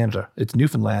Newfoundland in Canada. It's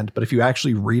Newfoundland, but if you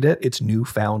actually read it, it's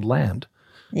Newfoundland.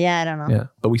 Yeah, I don't know. Yeah,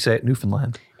 but we say it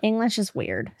Newfoundland. English is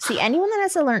weird. See, anyone that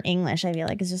has to learn English, I feel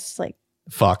like, is just like...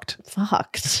 Fucked.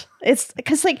 It's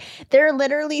because like there are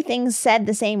literally things said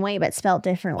the same way but spelled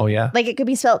differently. Oh yeah. Like it could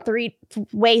be spelled 3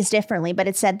 ways differently, but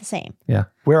it's said the same. Yeah.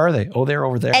 Where are they? Oh, they're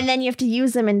over there. And then you have to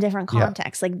use them in different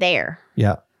contexts, like there.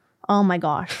 Yeah. Oh my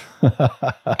gosh.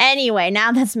 Anyway,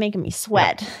 now that's making me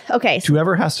sweat. Yeah. Okay. So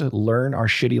whoever has to learn our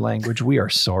shitty language, we are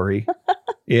sorry.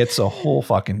 It's a whole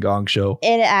fucking gong show.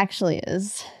 It actually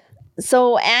is.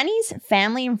 So Annie's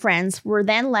family and friends were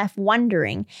then left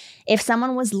wondering if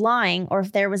someone was lying or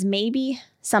if there was maybe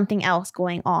something else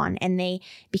going on, and they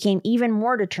became even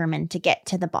more determined to get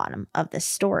to the bottom of this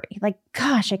story. Like,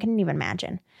 gosh, I couldn't even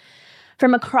imagine.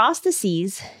 From across the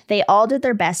seas, they all did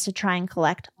their best to try and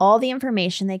collect all the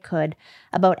information they could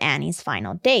about Annie's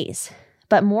final days.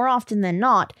 But more often than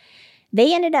not,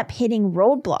 they ended up hitting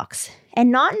roadblocks, and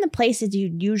not in the places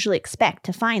you'd usually expect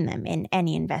to find them in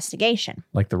any investigation.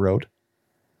 Like the road?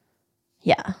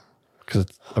 Yeah. Because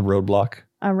it's a roadblock?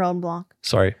 A roadblock.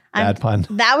 Sorry, bad pun.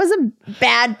 That was a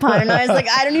bad pun. And I was like,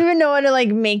 I don't even know how to like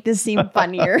make this seem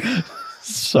funnier.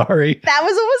 Sorry. That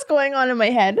was what was going on in my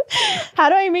head. How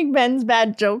do I make Ben's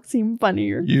bad joke seem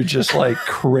funnier? You just like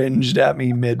cringed at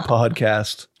me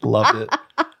mid-podcast. Loved it.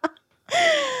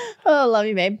 Oh, love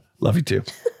you, babe. Love you too.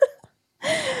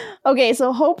 Okay,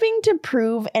 so hoping to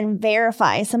prove and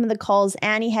verify some of the calls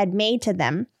Annie had made to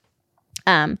them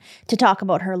to talk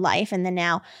about her life and the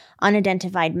now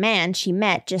unidentified man she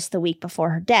met just the week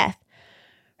before her death,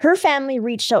 her family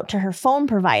reached out to her phone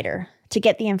provider to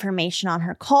get the information on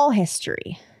her call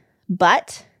history,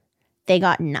 but they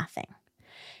got nothing.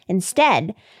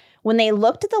 Instead, when they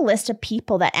looked at the list of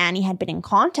people that Annie had been in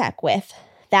contact with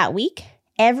that week,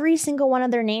 every single one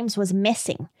of their names was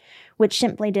missing, which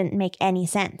simply didn't make any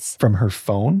sense. From her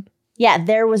phone? Yeah,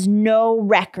 there was no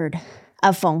record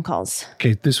of phone calls.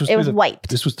 Okay, it was wiped.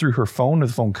 This was through her phone or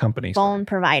the phone company? Phone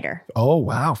provider. Oh,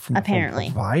 wow. From apparently.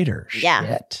 The phone provider. Yeah.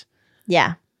 Shit.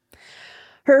 Yeah.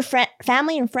 Her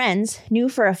family and friends knew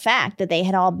for a fact that they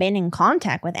had all been in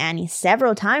contact with Annie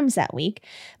several times that week,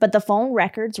 but the phone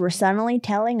records were suddenly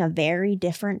telling a very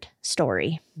different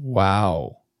story.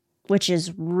 Wow. Which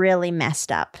is really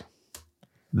messed up.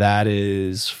 That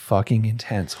is fucking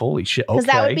intense. Holy shit. Okay.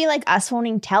 Because that would be like us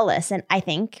phoning TELUS, and I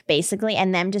think, basically,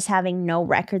 and them just having no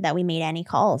record that we made any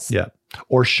calls. Yeah.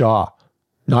 Or Shaw.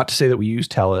 Not to say that we use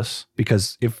TELUS,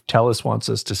 because if TELUS wants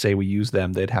us to say we use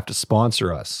them, they'd have to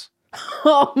sponsor us.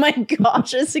 Oh my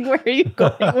gosh. I think, where are you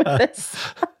going with this?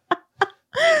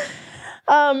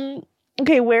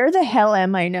 Okay, where the hell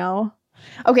am I now?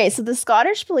 Okay, so the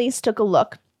Scottish police took a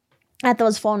look at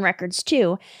those phone records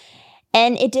too,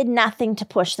 and it did nothing to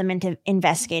push them into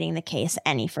investigating the case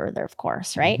any further, of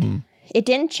course, right? Mm-hmm. It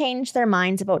didn't change their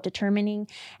minds about determining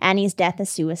Annie's death as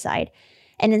suicide.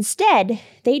 And instead,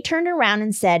 they turned around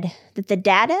and said that the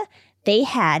data they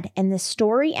had and the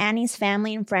story Annie's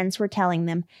family and friends were telling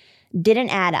them didn't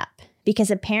add up. Because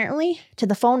apparently, to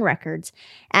the phone records,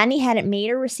 Annie hadn't made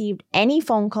or received any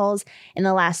phone calls in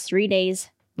the last 3 days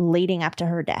leading up to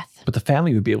her death. But the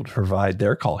family would be able to provide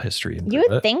their call history. You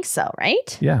would think so,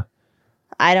 right? Yeah.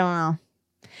 I don't know.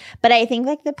 But I think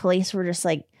like the police were just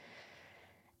like,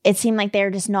 it seemed like they're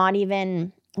just not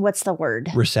even, what's the word?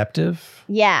 Receptive?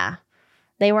 Yeah.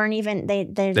 They weren't even, they're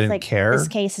just didn't like, care? this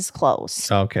case is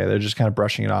closed. Okay. They're just kind of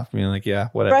brushing it off, being like, yeah,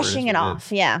 whatever. Brushing it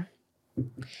off, yeah.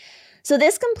 So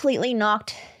this completely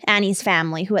knocked Annie's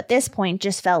family, who at this point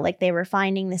just felt like they were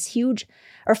fighting this huge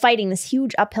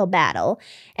uphill battle,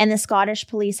 and the Scottish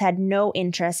police had no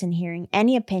interest in hearing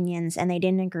any opinions, and they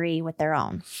didn't agree with their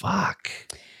own. Fuck.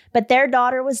 But their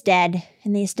daughter was dead,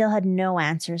 and they still had no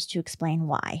answers to explain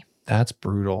why. That's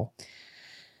brutal.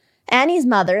 Annie's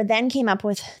mother then came up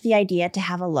with the idea to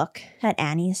have a look at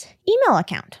Annie's email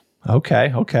account. Okay.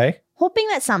 Hoping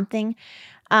that something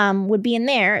would be in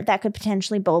there that could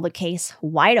potentially blow the case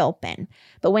wide open.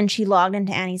 But when she logged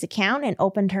into Annie's account and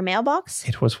opened her mailbox,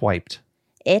 It was wiped.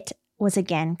 it was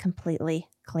again completely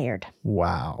cleared.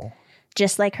 Wow.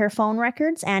 Just like her phone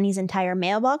records, Annie's entire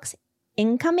mailbox,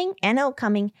 incoming and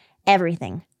outgoing,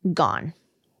 everything gone.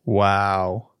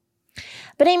 Wow.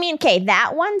 But I mean, okay,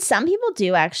 that one, some people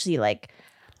do actually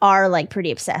are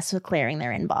pretty obsessed with clearing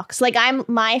their inbox. Like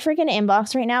my freaking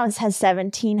inbox right now has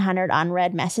 1,700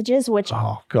 unread messages, which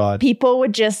Oh, God. people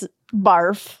would just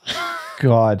barf.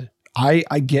 God. I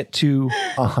get to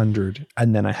 100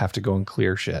 and then I have to go and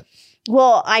clear shit.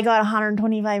 Well, I got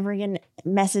 125 freaking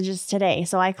messages today,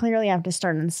 so I clearly have to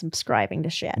start unsubscribing to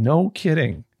shit. No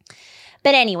kidding.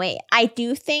 But anyway, I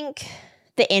do think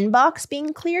the inbox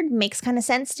being cleared makes kind of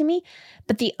sense to me,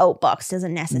 but the outbox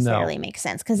doesn't necessarily make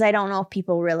sense because I don't know if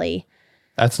people really...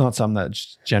 That's not something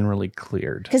that's generally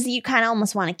cleared. Because you kind of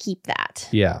almost want to keep that.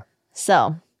 Yeah.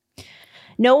 So,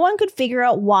 no one could figure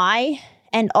out why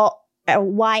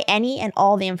any and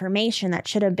all the information that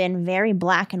should have been very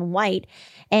black and white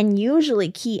and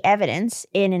usually key evidence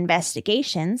in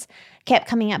investigations kept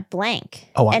coming up blank.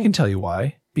 Oh, I can tell you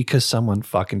why. Because someone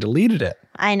fucking deleted it.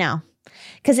 I know.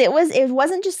 Because it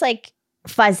wasn't just like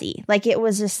fuzzy. Like it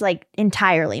was just like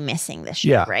entirely missing this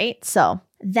shit, Yeah. right? So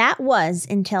that was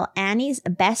until Annie's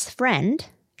best friend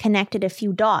connected a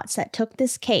few dots that took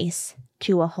this case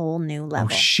to a whole new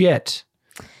level. Oh, shit.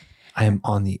 I am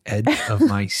on the edge of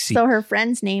my seat. So her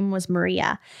friend's name was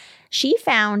Maria. She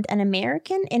found an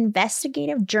American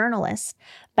investigative journalist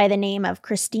by the name of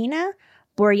Christina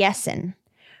Börjesson,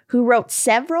 who wrote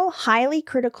several highly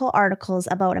critical articles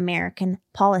about American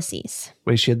policies.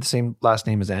 Wait, she had the same last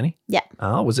name as Annie? Yeah.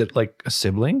 Oh, was it like a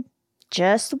sibling?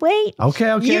 Just wait.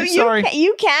 Okay, sorry.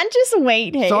 You can't just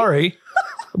wait. Hey. Sorry.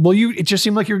 Well, it just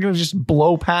seemed like you were going to just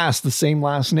blow past the same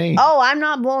last name. Oh, I'm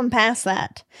not blowing past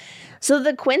that. So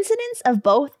the coincidence of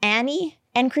both Annie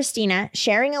and Christina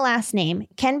sharing a last name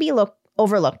can be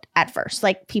overlooked at first.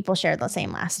 Like people share the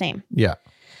same last name. Yeah.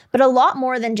 But a lot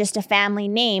more than just a family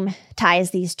name ties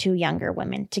these two younger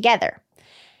women together.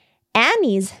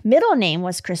 Annie's middle name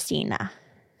was Christina.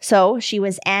 So she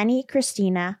was Annie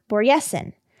Christina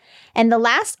Börjesson. And the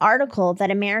last article that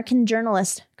American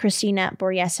journalist Christina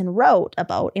Börjesson wrote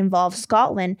about involved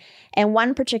Scotland and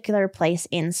one particular place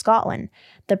in Scotland,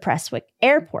 the Prestwick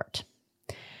Airport.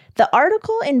 The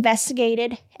article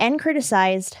investigated and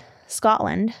criticized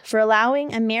Scotland for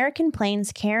allowing American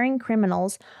planes carrying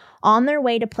criminals on their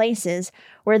way to places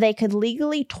where they could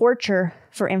legally torture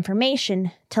for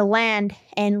information to land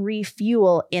and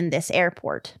refuel in this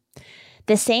airport.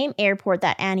 The same airport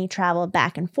that Annie traveled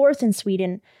back and forth to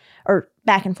Sweden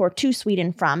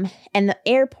from, and the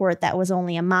airport that was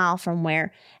only a mile from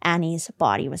where Annie's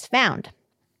body was found.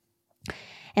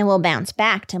 And we'll bounce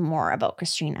back to more about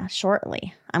Christina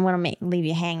shortly. I'm going to leave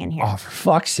you hanging here. Oh, for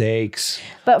fuck's sakes.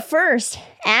 But first,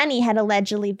 Annie had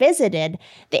allegedly visited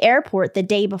the airport the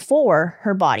day before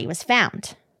her body was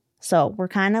found. So we're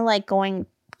kind of like going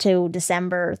to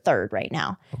December 3rd right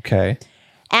now. Okay.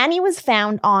 Annie was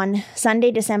found on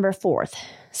Sunday, December 4th.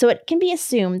 So it can be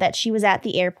assumed that she was at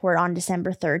the airport on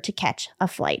December 3rd to catch a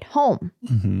flight home.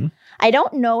 Mm-hmm. I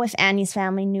don't know if Annie's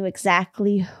family knew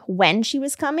exactly when she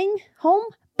was coming home,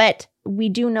 but we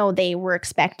do know they were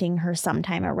expecting her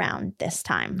sometime around this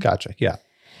time. Gotcha. Yeah.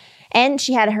 And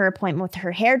she had her appointment with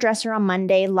her hairdresser on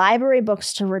Monday, library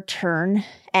books to return,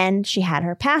 and she had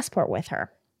her passport with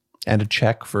her. And a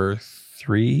check for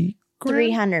 $300?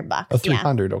 $300. Oh,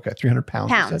 300. Yeah. Okay. 300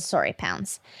 pounds.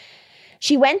 Pounds.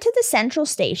 She went to the central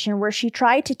station where she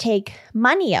tried to take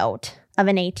money out of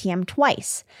an ATM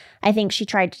twice. I think she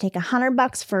tried to take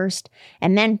 $100 first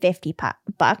and then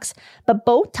 $50, but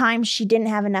both times she didn't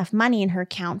have enough money in her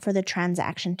account for the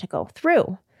transaction to go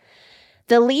through.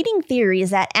 The leading theory is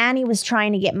that Annie was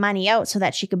trying to get money out so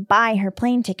that she could buy her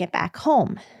plane ticket back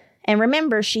home. And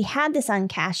remember, she had this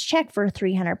uncashed check for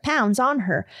 £300 on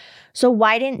her. So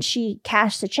why didn't she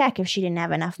cash the check if she didn't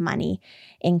have enough money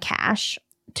in cash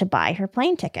to buy her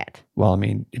plane ticket. Well, I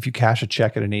mean, if you cash a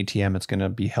check at an ATM, it's going to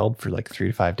be held for like 3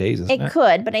 to 5 days, isn't it? It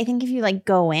could, but I think if you like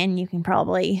go in, you can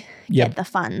probably get the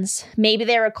funds. Maybe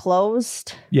they were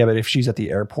closed. Yeah, but if she's at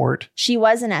the airport. She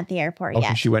wasn't at the airport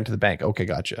yet. She went to the bank. Okay,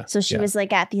 gotcha. So she was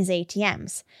like at these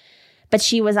ATMs. But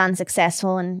she was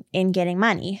unsuccessful in getting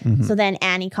money. Mm-hmm. So then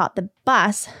Annie caught the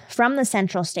bus from the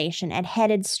central station and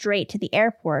headed straight to the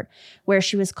airport where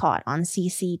she was caught on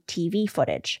CCTV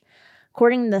footage.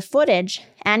 According to the footage,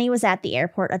 Annie was at the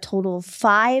airport a total of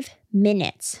 5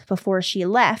 minutes before she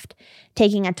left,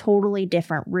 taking a totally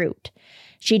different route.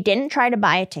 She didn't try to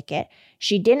buy a ticket.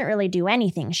 She didn't really do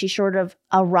anything. She sort of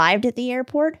arrived at the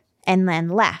airport and then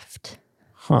left.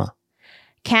 Huh.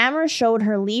 Cameras showed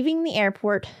her leaving the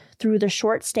airport through the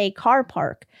short stay car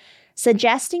park,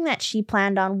 suggesting that she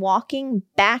planned on walking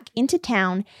back into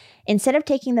town instead of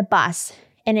taking the bus.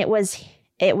 And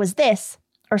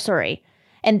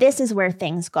and this is where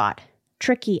things got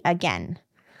tricky again.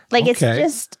 Like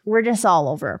we're just all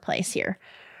over the place here.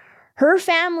 Her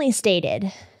family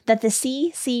stated that the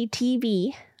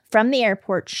CCTV from the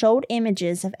airport showed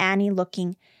images of Annie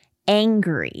looking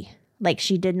angry, like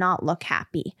she did not look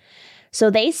happy.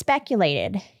 So they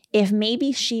speculated if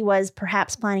maybe she was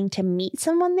perhaps planning to meet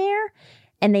someone there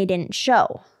and they didn't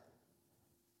show.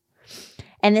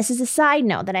 And this is a side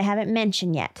note that I haven't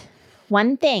mentioned yet.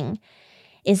 One thing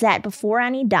is that before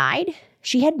Annie died,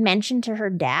 she had mentioned to her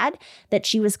dad that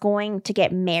she was going to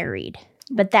get married.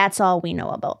 But that's all we know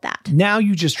about that. Now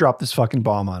you just dropped this fucking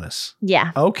bomb on us.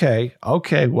 Yeah. Okay.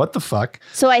 What the fuck?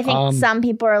 So I think some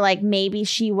people are like, maybe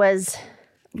she was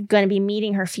going to be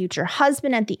meeting her future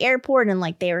husband at the airport and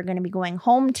like they were going to be going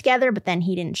home together, but then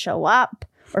he didn't show up.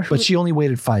 But she only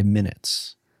waited 5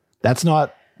 minutes. That's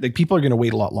not like people are going to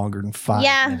wait a lot longer than 5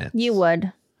 minutes. Yeah, you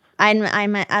would.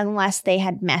 Unless they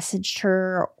had messaged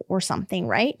her or something,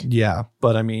 right? Yeah,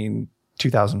 but I mean,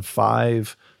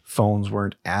 2005 phones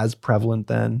weren't as prevalent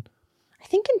then. I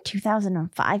think in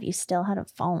 2005 you still had a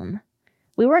phone.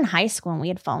 We were in high school and we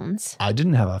had phones. I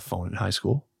didn't have a phone in high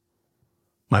school.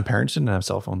 My parents didn't have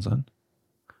cell phones then.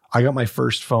 I got my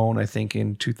first phone, I think,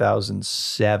 in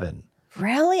 2007.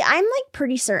 Really? I'm like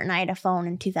pretty certain I had a phone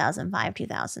in 2005,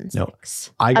 2006. No,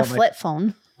 I got a flip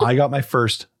phone. I got my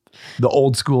first, the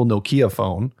old school Nokia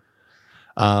phone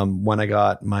when I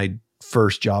got my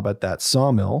first job at that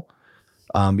sawmill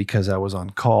because I was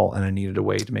on call and I needed a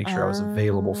way to make sure I was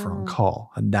available for on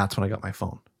call. And that's when I got my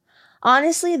phone.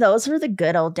 Honestly, those were the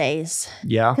good old days.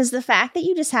 Yeah. Because the fact that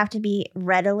you just have to be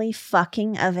readily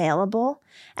fucking available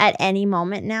at any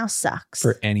moment now sucks.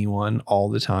 For anyone, all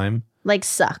the time. Like,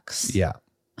 sucks. Yeah.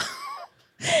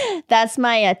 That's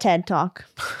my TED Talk.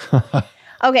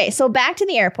 Okay, so back to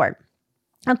the airport.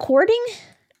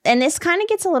 And this kind of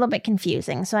gets a little bit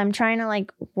confusing, so I'm trying to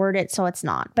like word it so it's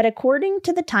not. But according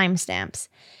to the timestamps,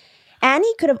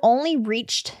 Annie could have only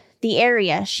reached the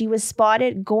area she was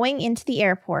spotted going into the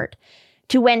airport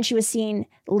to when she was seen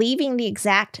leaving the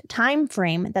exact time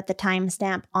frame that the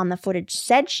timestamp on the footage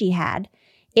said she had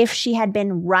if she had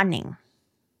been running.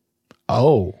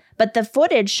 Oh. But the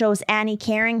footage shows Annie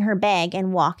carrying her bag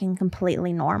and walking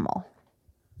completely normal.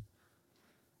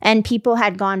 And people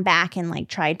had gone back and like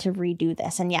tried to redo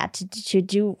this. And yeah,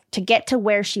 to get to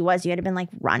where she was, you had to been like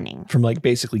running. From like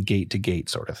basically gate to gate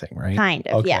sort of thing, right? Kind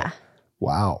of, yeah.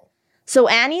 Wow. So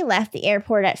Annie left the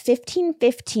airport at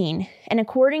 15:15 and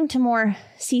according to more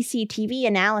CCTV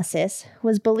analysis,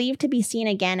 was believed to be seen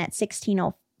again at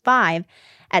 16:05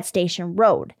 at Station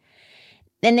Road.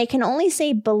 And they can only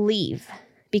say believe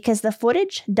because the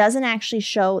footage doesn't actually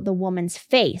show the woman's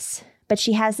face, but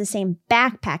she has the same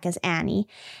backpack as Annie,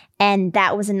 and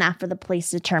that was enough for the police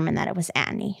to determine that it was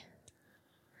Annie.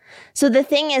 So the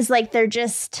thing is, like, they're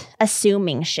just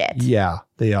assuming shit. Yeah,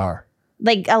 they are.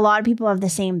 Like, a lot of people have the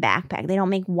same backpack. They don't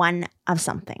make one of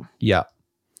something. Yeah.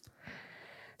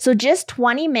 So just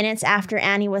 20 minutes after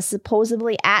Annie was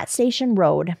supposedly at Station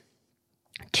Road,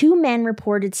 2 men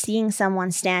reported seeing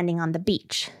someone standing on the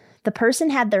beach. The person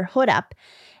had their hood up,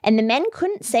 and the men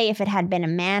couldn't say if it had been a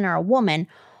man or a woman,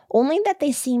 only that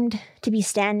they seemed to be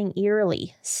standing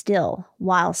eerily still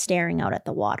while staring out at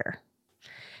the water.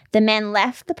 The men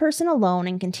left the person alone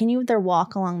and continued their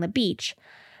walk along the beach,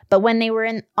 but when they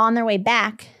were on their way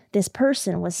back, this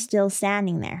person was still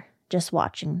standing there, just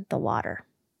watching the water.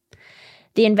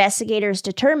 The investigators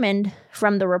determined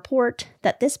from the report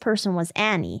that this person was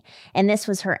Annie, and this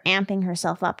was her amping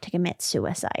herself up to commit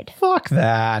suicide. Fuck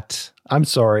that. I'm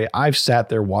sorry. I've sat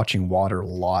there watching water a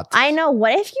lot. I know.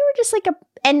 What if you were just like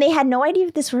and they had no idea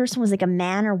if this person was like a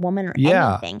man or woman or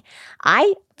anything.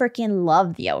 I freaking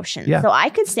love the ocean. Yeah. So I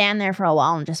could stand there for a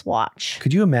while and just watch.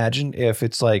 Could you imagine if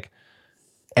it's like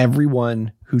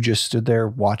everyone who just stood there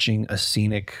watching a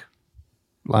scenic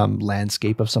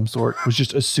landscape of some sort was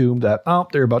just assumed that, oh,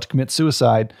 they're about to commit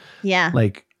suicide. Yeah.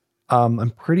 Like,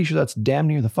 I'm pretty sure that's damn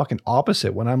near the fucking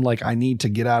opposite. When I'm like, I need to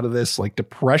get out of this like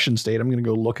depression state, I'm going to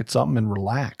go look at something and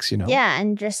relax, you know? Yeah.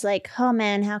 And just like, oh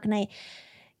man, how can I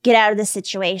get out of this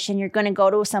situation? You're going to go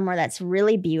to somewhere that's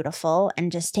really beautiful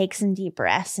and just take some deep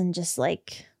breaths and just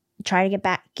like try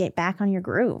to get back on your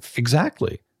groove.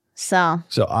 Exactly. So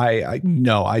I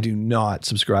no, I do not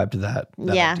subscribe to that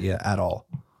idea at all.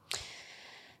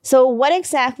 So what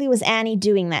exactly was Annie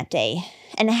doing that day?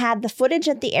 And had the footage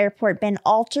at the airport been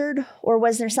altered, or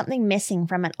was there something missing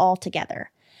from it altogether?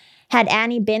 Had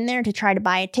Annie been there to try to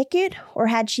buy a ticket, or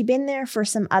had she been there for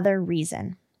some other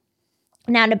reason?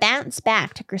 Now, to bounce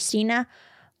back to Christina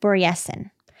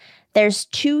Börjesson, there's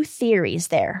two theories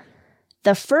there.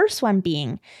 The first one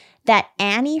being that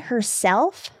Annie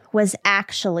herself was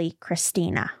actually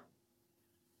Christina.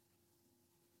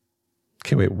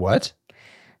 Okay, wait, what?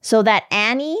 So that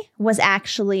Annie was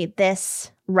actually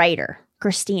this writer,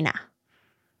 Christina.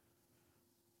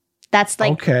 That's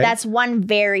that's one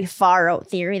very far out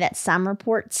theory that some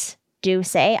reports do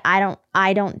say.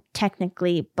 I don't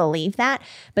technically believe that,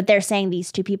 but they're saying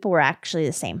these two people were actually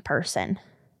the same person.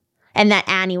 And that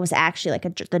Annie was actually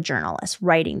like the journalist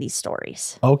writing these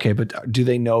stories. Okay, but do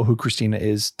they know who Christina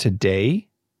is today?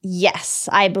 Yes,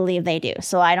 I believe they do.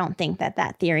 So I don't think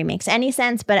that theory makes any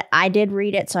sense, but I did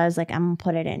read it. So I was like, I'm going to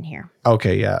put it in here.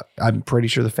 Okay, yeah. I'm pretty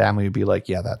sure the family would be like,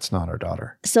 yeah, that's not our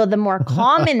daughter. So the more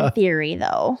common theory,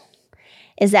 though,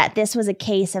 is that this was a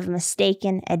case of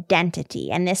mistaken identity.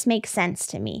 And this makes sense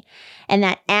to me. And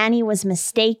that Annie was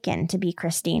mistaken to be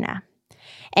Christina.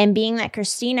 And being that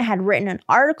Christina had written an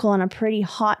article on a pretty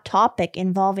hot topic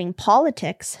involving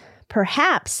politics,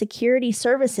 perhaps security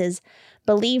services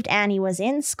believed Annie was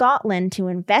in Scotland to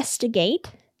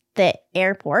investigate the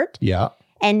airport. Yeah.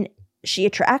 And she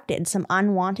attracted some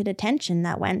unwanted attention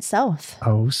that went south.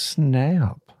 Oh,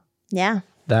 snap. Yeah.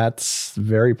 That's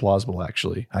very plausible,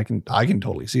 actually. I can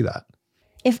totally see that.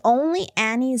 If only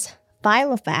Annie's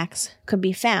Filofax could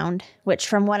be found, which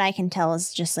from what I can tell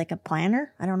is just like a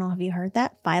planner. I don't know. Have you heard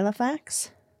that?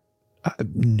 Filofax?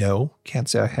 No, can't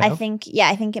say I have. I think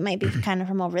it might be kind of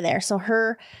from over there. So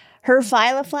her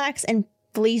Filofax and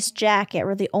fleece jacket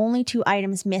were the only two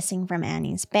items missing from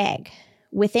Annie's bag.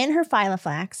 Within her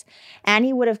Filofax,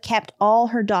 Annie would have kept all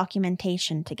her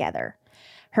documentation together.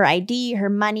 Her ID, her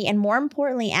money, and more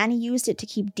importantly, Annie used it to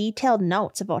keep detailed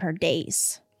notes about her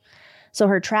days. So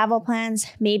her travel plans,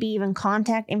 maybe even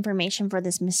contact information for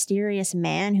this mysterious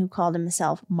man who called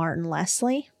himself Martin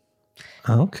Leslie.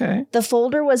 Okay. The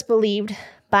folder was believed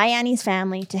by Annie's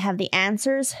family to have the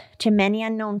answers to many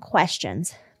unknown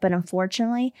questions, but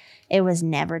unfortunately, it was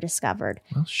never discovered.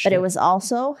 Well, shit. But it was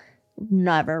also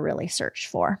never really searched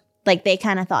for. Like, they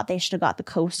kind of thought they should have got the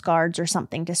Coast Guards or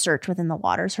something to search within the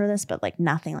waters for this, but like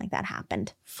nothing like that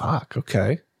happened. Fuck,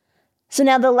 okay. So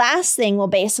now the last thing we'll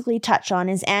basically touch on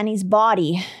is Annie's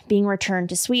body being returned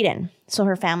to Sweden so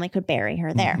her family could bury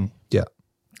her there. Mm-hmm. Yeah.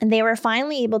 And they were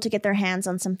finally able to get their hands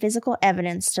on some physical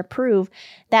evidence to prove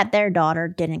that their daughter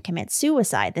didn't commit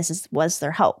suicide. Was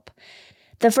their hope.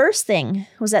 The first thing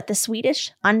was that the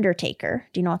Swedish undertaker,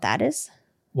 do you know what that is?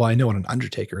 Well, I know what an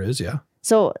undertaker is, yeah.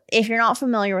 So if you're not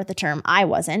familiar with the term, I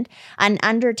wasn't. An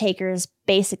undertaker is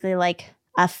basically like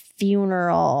a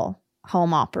funeral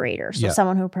home operator. So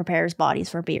someone who prepares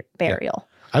bodies for burial. Yeah.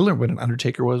 I learned what an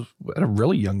undertaker was at a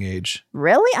really young age.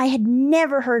 Really? I had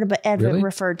never heard of it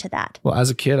referred to that. Well, as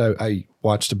a kid, I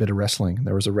watched a bit of wrestling.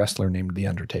 There was a wrestler named The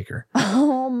Undertaker.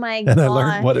 Oh my God. And I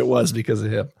learned what it was because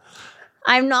of him.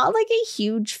 I'm not like a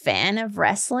huge fan of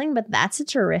wrestling, but that's a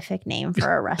terrific name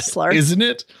for a wrestler. Isn't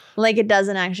it? Like, it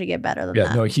doesn't actually get better than that.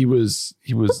 Yeah, no, he was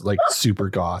like super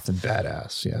goth and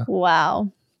badass. Yeah.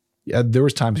 Wow. Yeah, there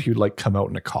was times he would like come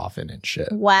out in a coffin and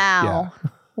shit. Wow. Yeah.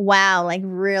 Wow, like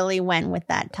really went with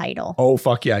that title. Oh,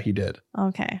 fuck yeah, he did.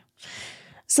 Okay.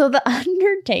 So the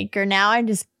Undertaker, now I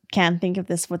just can't think of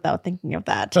this without thinking of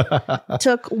that,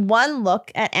 took one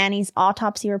look at Annie's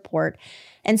autopsy report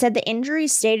and said the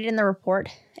injuries stated in the report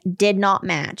did not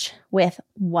match with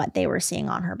what they were seeing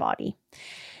on her body.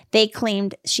 They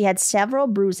claimed she had several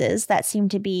bruises that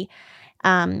seemed to be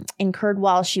incurred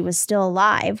while she was still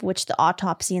alive, which the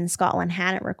autopsy in Scotland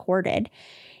hadn't recorded.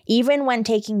 Even when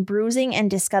taking bruising and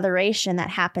discoloration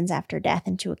that happens after death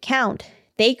into account,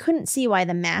 they couldn't see why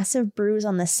the massive bruise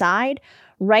on the side,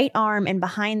 right arm, and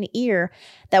behind the ear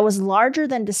that was larger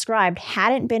than described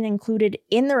hadn't been included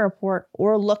in the report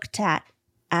or looked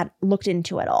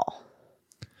into at all.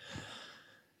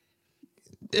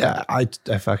 Yeah, I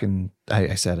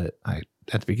said it.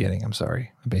 at the beginning. I'm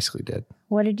sorry. I basically did.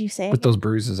 What did you say? With those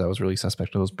bruises, I was really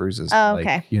suspect of those bruises. Oh, like,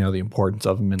 okay. You know, the importance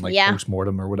of them in like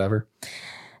post-mortem or whatever.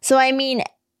 So, I mean,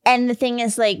 and the thing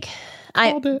is like,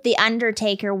 the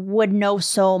Undertaker would know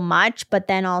so much, but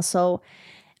then also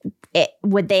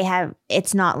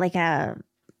it's not like a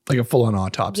full-on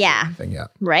autopsy. Yeah. Thing, yeah.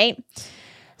 Right?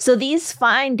 So these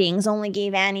findings only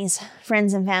gave Annie's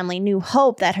friends and family new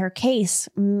hope that her case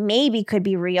maybe could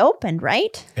be reopened,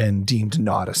 right? And deemed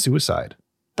not a suicide.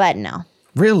 But no.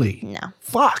 Really? No.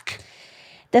 Fuck.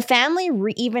 The family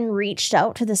even reached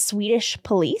out to the Swedish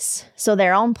police, so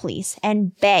their own police,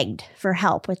 and begged for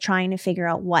help with trying to figure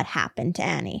out what happened to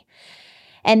Annie.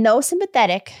 And though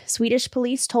sympathetic, Swedish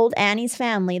police told Annie's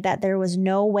family that there was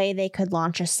no way they could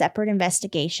launch a separate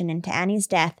investigation into Annie's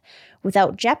death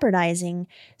without jeopardizing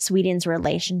Sweden's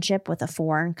relationship with a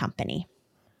foreign company.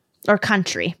 Or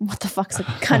country. What the fuck's a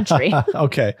country?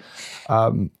 Okay.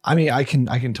 I mean, I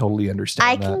can totally understand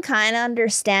I that. can kind of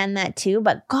understand that too,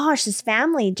 but gosh, this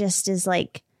family just is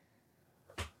like...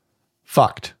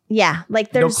 Fucked. Yeah.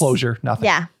 Like there's... No closure, nothing.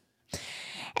 Yeah.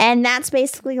 And that's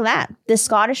basically that. The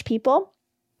Scottish people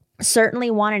certainly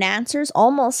wanted answers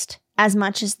almost as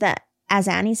much as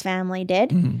Annie's family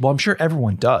did. Well, I'm sure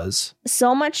everyone does.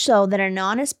 So much so that an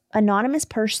anonymous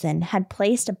person had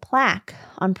placed a plaque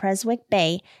on Preswick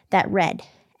Bay that read,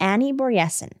 Annie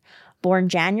Börjesson, born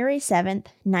January 7th,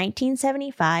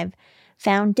 1975,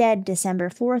 found dead December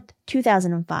 4th,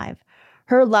 2005.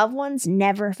 Her loved ones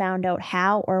never found out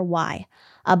how or why.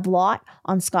 A blot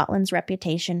on Scotland's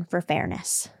reputation for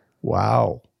fairness.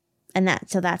 Wow. And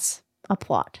that's a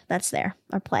plot. That's there.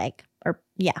 Or plague. Or,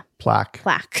 yeah. Plaque.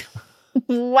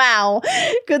 Wow.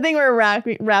 Good thing we're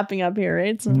wrapping up here,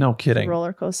 right? No kidding.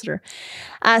 Roller coaster.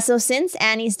 So since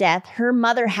Annie's death, her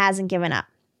mother hasn't given up.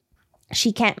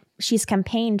 She's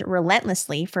campaigned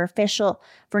relentlessly for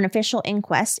an official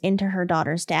inquest into her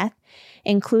daughter's death,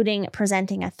 including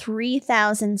presenting a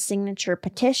 3,000 signature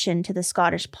petition to the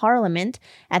Scottish Parliament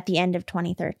at the end of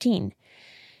 2013.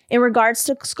 In regards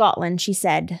to Scotland, she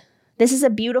said, "This is a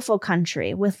beautiful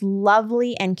country with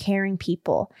lovely and caring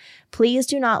people. Please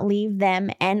do not leave them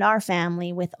and our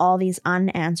family with all these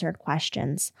unanswered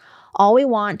questions. All we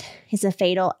want is a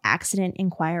fatal accident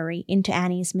inquiry into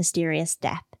Annie's mysterious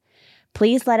death.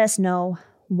 Please let us know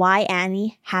why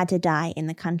Annie had to die in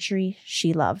the country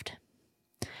she loved."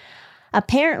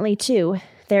 Apparently, too,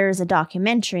 there is a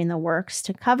documentary in the works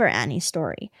to cover Annie's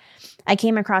story. I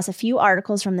came across a few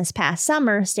articles from this past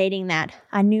summer stating that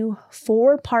a new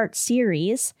 4-part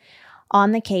series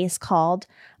on the case called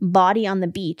Body on the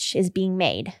Beach is being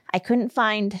made. I couldn't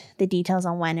find the details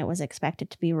on when it was expected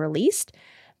to be released,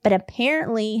 but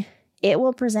apparently it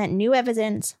will present new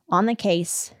evidence on the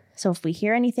case. So if we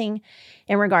hear anything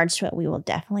in regards to it, we will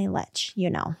definitely let you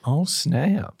know. Oh,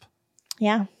 snap.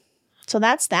 Yeah. So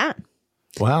that's that.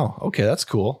 Wow. Okay, that's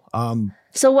cool.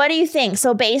 So what do you think?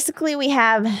 So basically we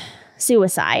have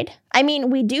suicide. I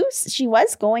mean, she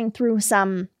was going through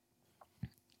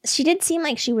she did seem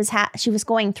like she was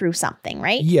going through something,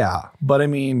 right? Yeah. But I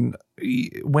mean,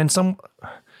 when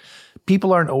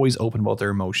people aren't always open about their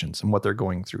emotions and what they're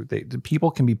going through. The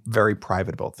people can be very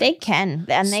private about things. They can.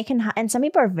 And some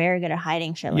people are very good at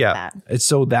hiding shit like that.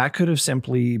 So that could have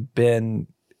simply been,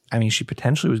 I mean, she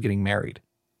potentially was getting married.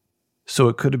 So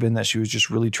it could have been that she was just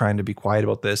really trying to be quiet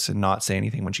about this and not say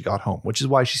anything when she got home, which is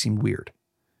why she seemed weird.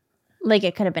 Like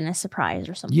it could have been a surprise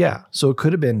or something. Yeah. So it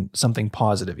could have been something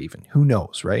positive even. Who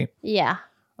knows, right? Yeah.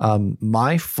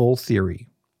 My full theory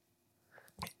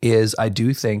is I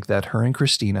do think that her and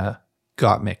Christina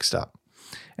got mixed up.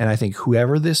 And I think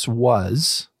whoever this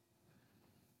was,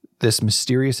 this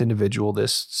mysterious individual,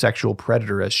 this sexual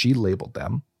predator, as she labeled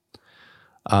them,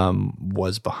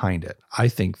 was behind it. I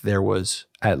think there was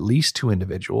at least 2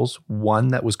 individuals, one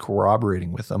that was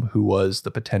corroborating with them, who was the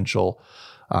potential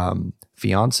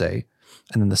fiance,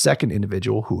 and then the second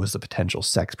individual who was the potential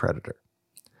sex predator.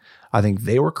 I think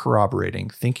they were corroborating,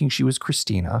 thinking she was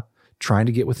Christina, trying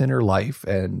to get within her life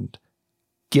and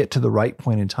get to the right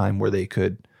point in time where they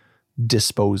could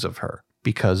dispose of her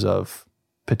because of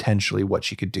potentially what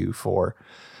she could do for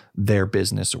their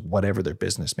business or whatever their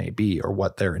business may be or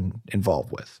what they're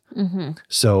involved with. Mm-hmm.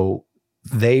 So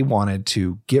they wanted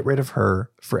to get rid of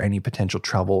her for any potential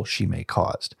trouble she may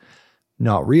cause,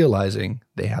 not realizing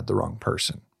they had the wrong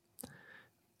person.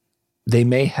 They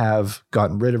may have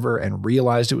gotten rid of her and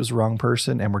realized it was the wrong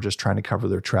person and were just trying to cover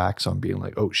their tracks on being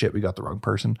like, oh shit, we got the wrong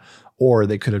person. Or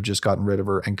they could have just gotten rid of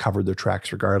her and covered their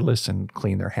tracks regardless and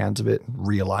cleaned their hands of it and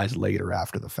realized later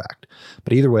after the fact.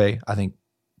 But either way, I think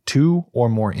 2 or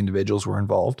more individuals were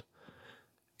involved,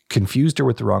 confused her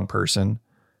with the wrong person,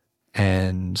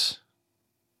 and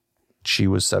she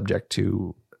was subject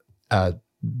to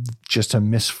just a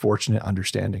misfortunate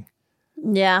understanding.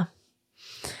 Yeah.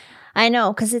 I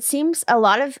know, because it seems a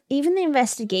lot of, even the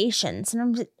investigations,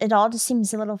 sometimes it all just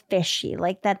seems a little fishy,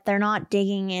 like that they're not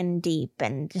digging in deep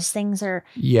and just things are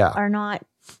not,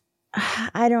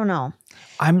 I don't know.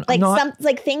 I'm not,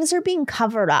 like things are being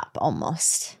covered up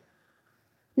almost.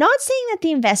 Not saying that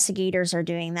the investigators are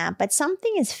doing that, but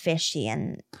something is fishy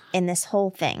in this whole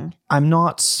thing. I'm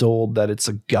not sold that it's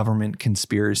a government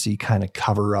conspiracy kind of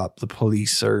cover up. The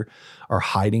police are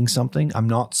hiding something. I'm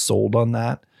not sold on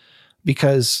that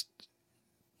because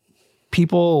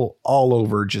people all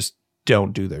over just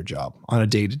don't do their job on a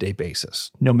day-to-day basis,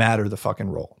 no matter the fucking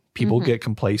role. People get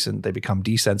complacent. They become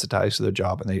desensitized to their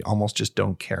job and they almost just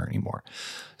don't care anymore.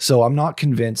 So I'm not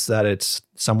convinced that it's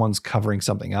someone's covering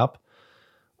something up.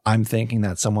 I'm thinking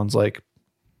that someone's like,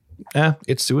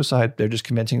 it's suicide. They're just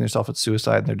convincing themselves it's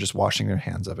suicide and they're just washing their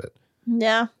hands of it.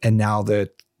 Yeah. And now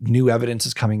that new evidence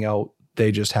is coming out,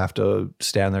 they just have to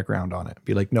stand their ground on it.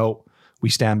 Be like, no, we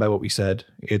stand by what we said.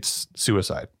 It's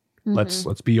suicide.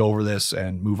 Let's be over this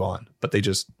and move on. But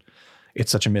it's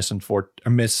such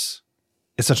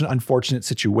it's such an unfortunate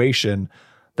situation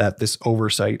that this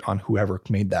oversight on whoever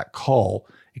made that call,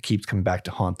 it keeps coming back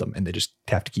to haunt them and they just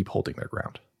have to keep holding their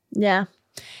ground. Yeah.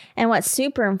 And what's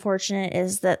super unfortunate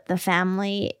is that the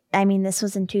family, I mean, this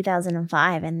was in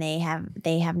 2005 and they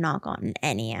have not gotten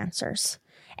any answers.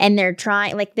 And they're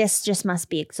trying, like, this just must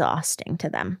be exhausting to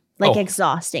them. Like,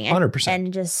 exhausting. 100%.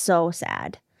 And just so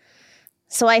sad.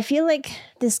 So I feel like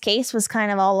this case was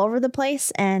kind of all over the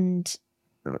place and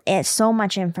it's so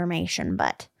much information,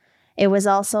 but it was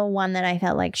also one that I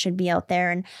felt like should be out there.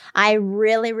 And I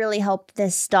really, really hope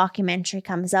this documentary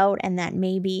comes out and that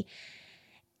maybe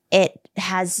it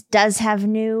does have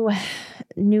new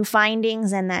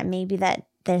findings and that maybe that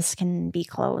this can be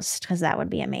closed, because that would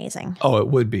be amazing. Oh, it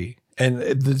would be. And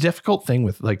the difficult thing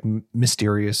with like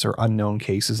mysterious or unknown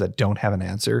cases that don't have an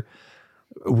answer,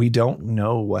 we don't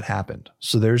know what happened.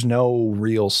 So there's no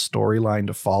real storyline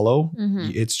to follow.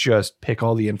 It's just pick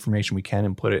all the information we can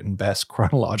and put it in best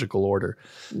chronological order.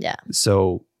 Yeah.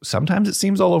 So sometimes it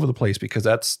seems all over the place because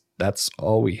that's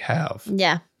all we have.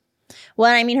 Yeah.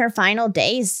 Well, I mean, her final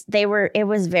days, it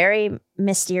was very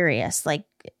mysterious, like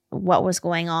what was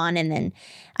going on. And then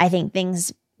I think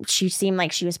she seemed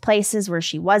like she was places where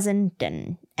she wasn't.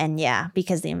 And yeah,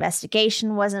 because the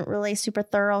investigation wasn't really super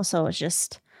thorough. So it's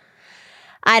just,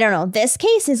 I don't know. This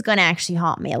case is going to actually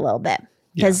haunt me a little bit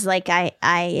because like I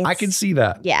can see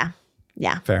that. Yeah.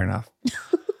 Yeah. Fair enough.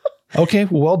 Okay.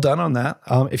 Well done on that.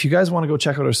 If you guys want to go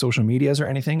check out our social medias or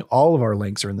anything, all of our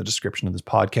links are in the description of this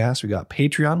podcast. We got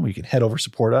Patreon where you can head over,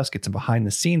 support us, get some behind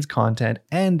the scenes content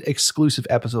and exclusive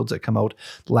episodes that come out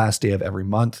the last day of every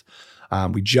month.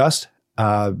 We just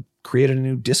created a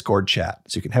new Discord chat.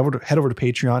 So you can head over to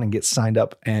Patreon and get signed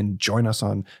up and join us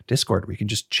on Discord. We can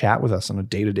just chat with us on a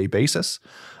day-to-day basis.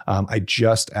 I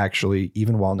just actually,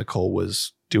 even while Nicole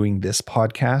was doing this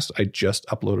podcast, I just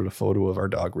uploaded a photo of our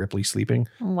dog Ripley sleeping.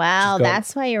 Wow,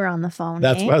 that's why you were on the phone.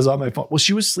 That's why I was on my phone. Well,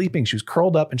 she was sleeping. She was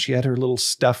curled up and she had her little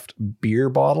stuffed beer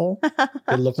bottle.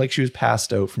 It looked like she was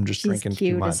passed out from just drinking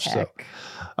too much. So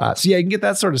yeah, you can get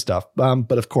that sort of stuff.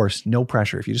 But of course, no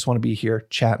pressure. If you just want to be here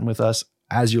chatting with us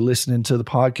as you're listening to the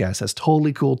podcast, that's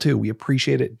totally cool too. We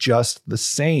appreciate it just the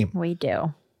same. We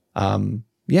do.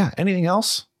 Yeah. Anything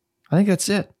else? I think that's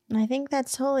it. I think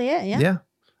that's totally it. Yeah. Yeah.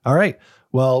 All right.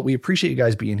 Well, we appreciate you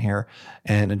guys being here.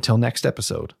 And until next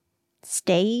episode,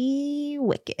 stay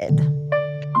wicked.